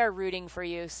 and we are rooting for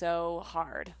you so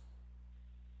hard.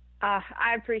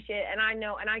 I appreciate it, and I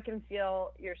know, and I can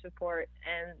feel your support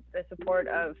and the support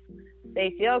of the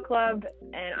ACL Club,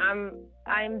 and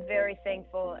I'm very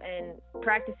thankful. And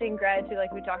practicing gratitude,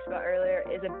 like we talked about earlier,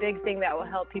 is a big thing that will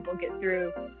help people get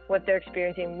through what they're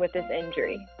experiencing with this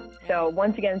injury. So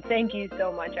once again, thank you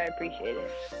so much. I appreciate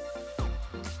it.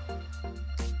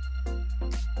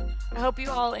 I hope you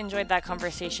all enjoyed that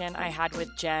conversation I had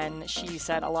with Jen. She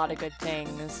said a lot of good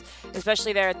things,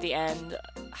 especially there at the end.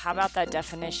 How about that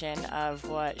definition of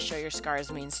what Show Your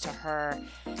Scars means to her?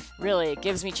 Really, it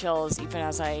gives me chills even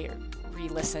as I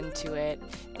re-listen to it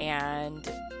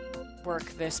and work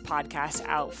this podcast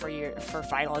out for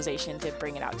finalization to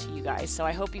bring it out to you guys. So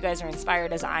I hope you guys are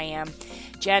inspired as I am.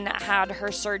 Jen had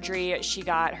her surgery. She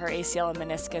got her ACL and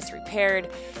meniscus repaired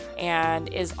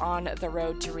and is on the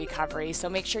road to recovery. So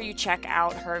make sure you check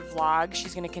out her vlog.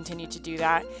 She's going to continue to do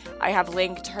that. I have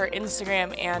linked her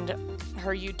Instagram and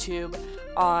her YouTube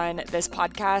on this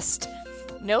podcast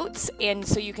notes, and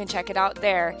so you can check it out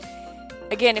there.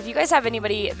 Again, if you guys have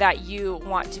anybody that you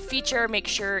want to feature, make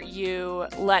sure you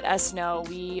let us know.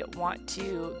 We want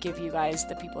to give you guys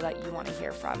the people that you want to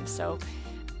hear from. So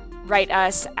write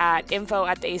us at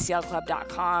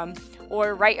info@theaclclub.com,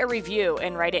 or write a review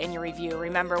and write it in your review.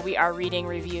 Remember, we are reading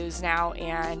reviews now,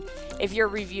 and if your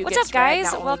review What's gets up,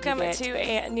 guys? read, Welcome to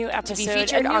a new episode, to be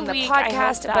featured on the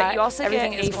podcast, but you also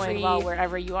everything get is a going free well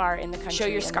wherever you are in the country. Show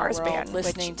Your and the Scars world, band,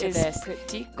 listening which to is this,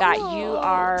 pretty cool. that you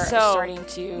are starting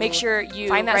to make sure you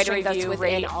find that write a strength review that's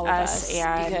within within all of us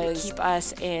and because keep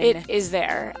us in. it is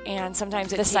there, and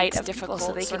sometimes it the site takes of people difficult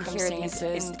so they can hear these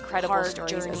circumstances, incredible hard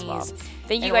stories journeys as well.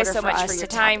 Thank you In guys order so for much us for your to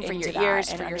time, tap for your into ears,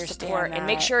 that for and your understand support, and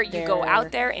make that sure you go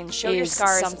out there and show your is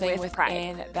scars something with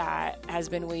pride. pride that has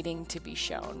been waiting to be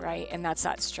shown, right? And that's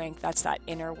that strength, that's that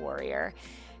inner warrior.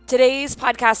 Today's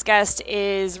podcast guest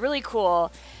is really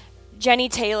cool. Jenny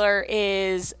Taylor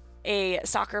is a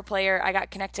soccer player. I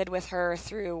got connected with her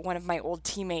through one of my old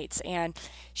teammates, and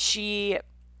she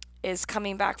is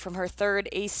coming back from her third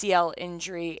ACL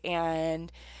injury,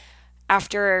 and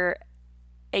after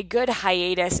a good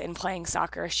hiatus in playing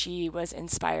soccer, she was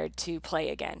inspired to play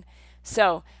again.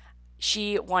 So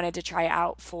she wanted to try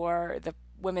out for the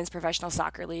Women's Professional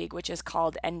Soccer League, which is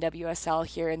called NWSL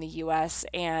here in the US.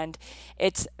 And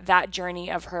it's that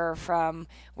journey of her from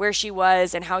where she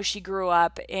was and how she grew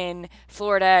up in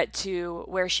Florida to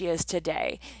where she is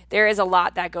today. There is a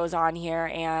lot that goes on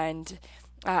here, and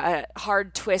a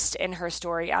hard twist in her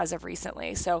story as of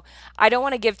recently. So I don't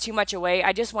want to give too much away.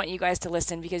 I just want you guys to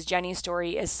listen because Jenny's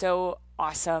story is so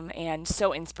awesome and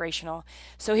so inspirational.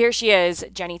 So here she is,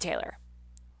 Jenny Taylor.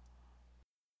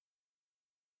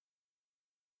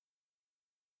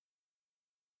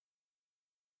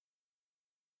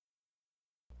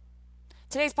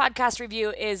 Today's podcast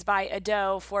review is by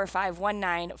Ado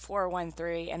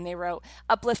 4519413, and they wrote,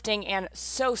 uplifting and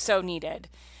so needed.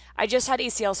 I just had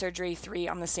ACL surgery 3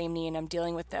 on the same knee, and I'm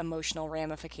dealing with the emotional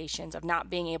ramifications of not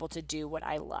being able to do what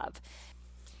I love.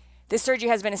 This surgery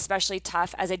has been especially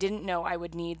tough as I didn't know I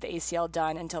would need the ACL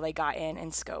done until they got in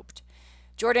and scoped.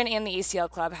 Jordan and the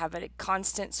ACL Club have a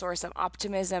constant source of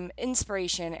optimism,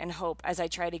 inspiration, and hope as I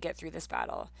try to get through this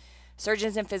battle.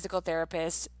 Surgeons and physical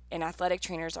therapists and athletic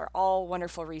trainers are all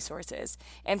wonderful resources,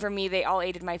 and for me, they all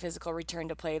aided my physical return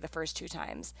to play the first 2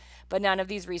 times, but none of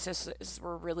these resources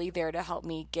were really there to help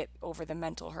me get over the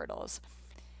mental hurdles.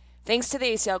 Thanks to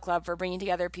the ACL Club for bringing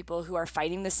together people who are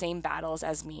fighting the same battles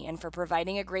as me and for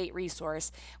providing a great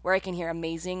resource where I can hear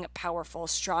amazing, powerful,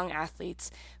 strong athletes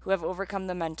who have overcome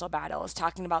the mental battles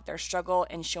talking about their struggle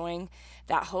and showing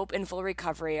that hope and full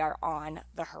recovery are on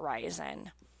the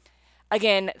horizon.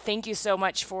 Again, thank you so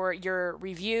much for your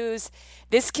reviews.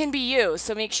 This can be you,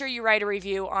 so make sure you write a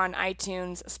review on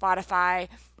iTunes, Spotify,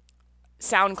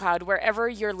 SoundCloud, wherever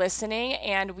you're listening,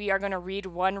 and we are going to read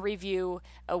 1 review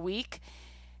a week.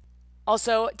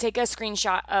 Also, take a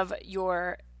screenshot of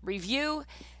your review,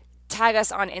 tag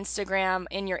us on Instagram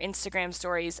in your Instagram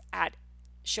stories at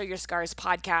Show Your Scars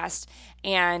Podcast,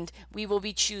 and we will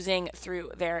be choosing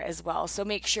through there as well. So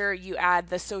make sure you add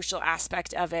the social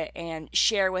aspect of it and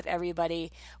share with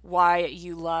everybody why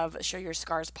you love Show Your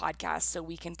Scars Podcast so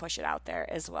we can push it out there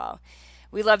as well.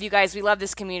 We love you guys. We love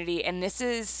this community, and this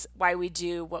is why we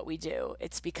do what we do.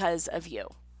 It's because of you.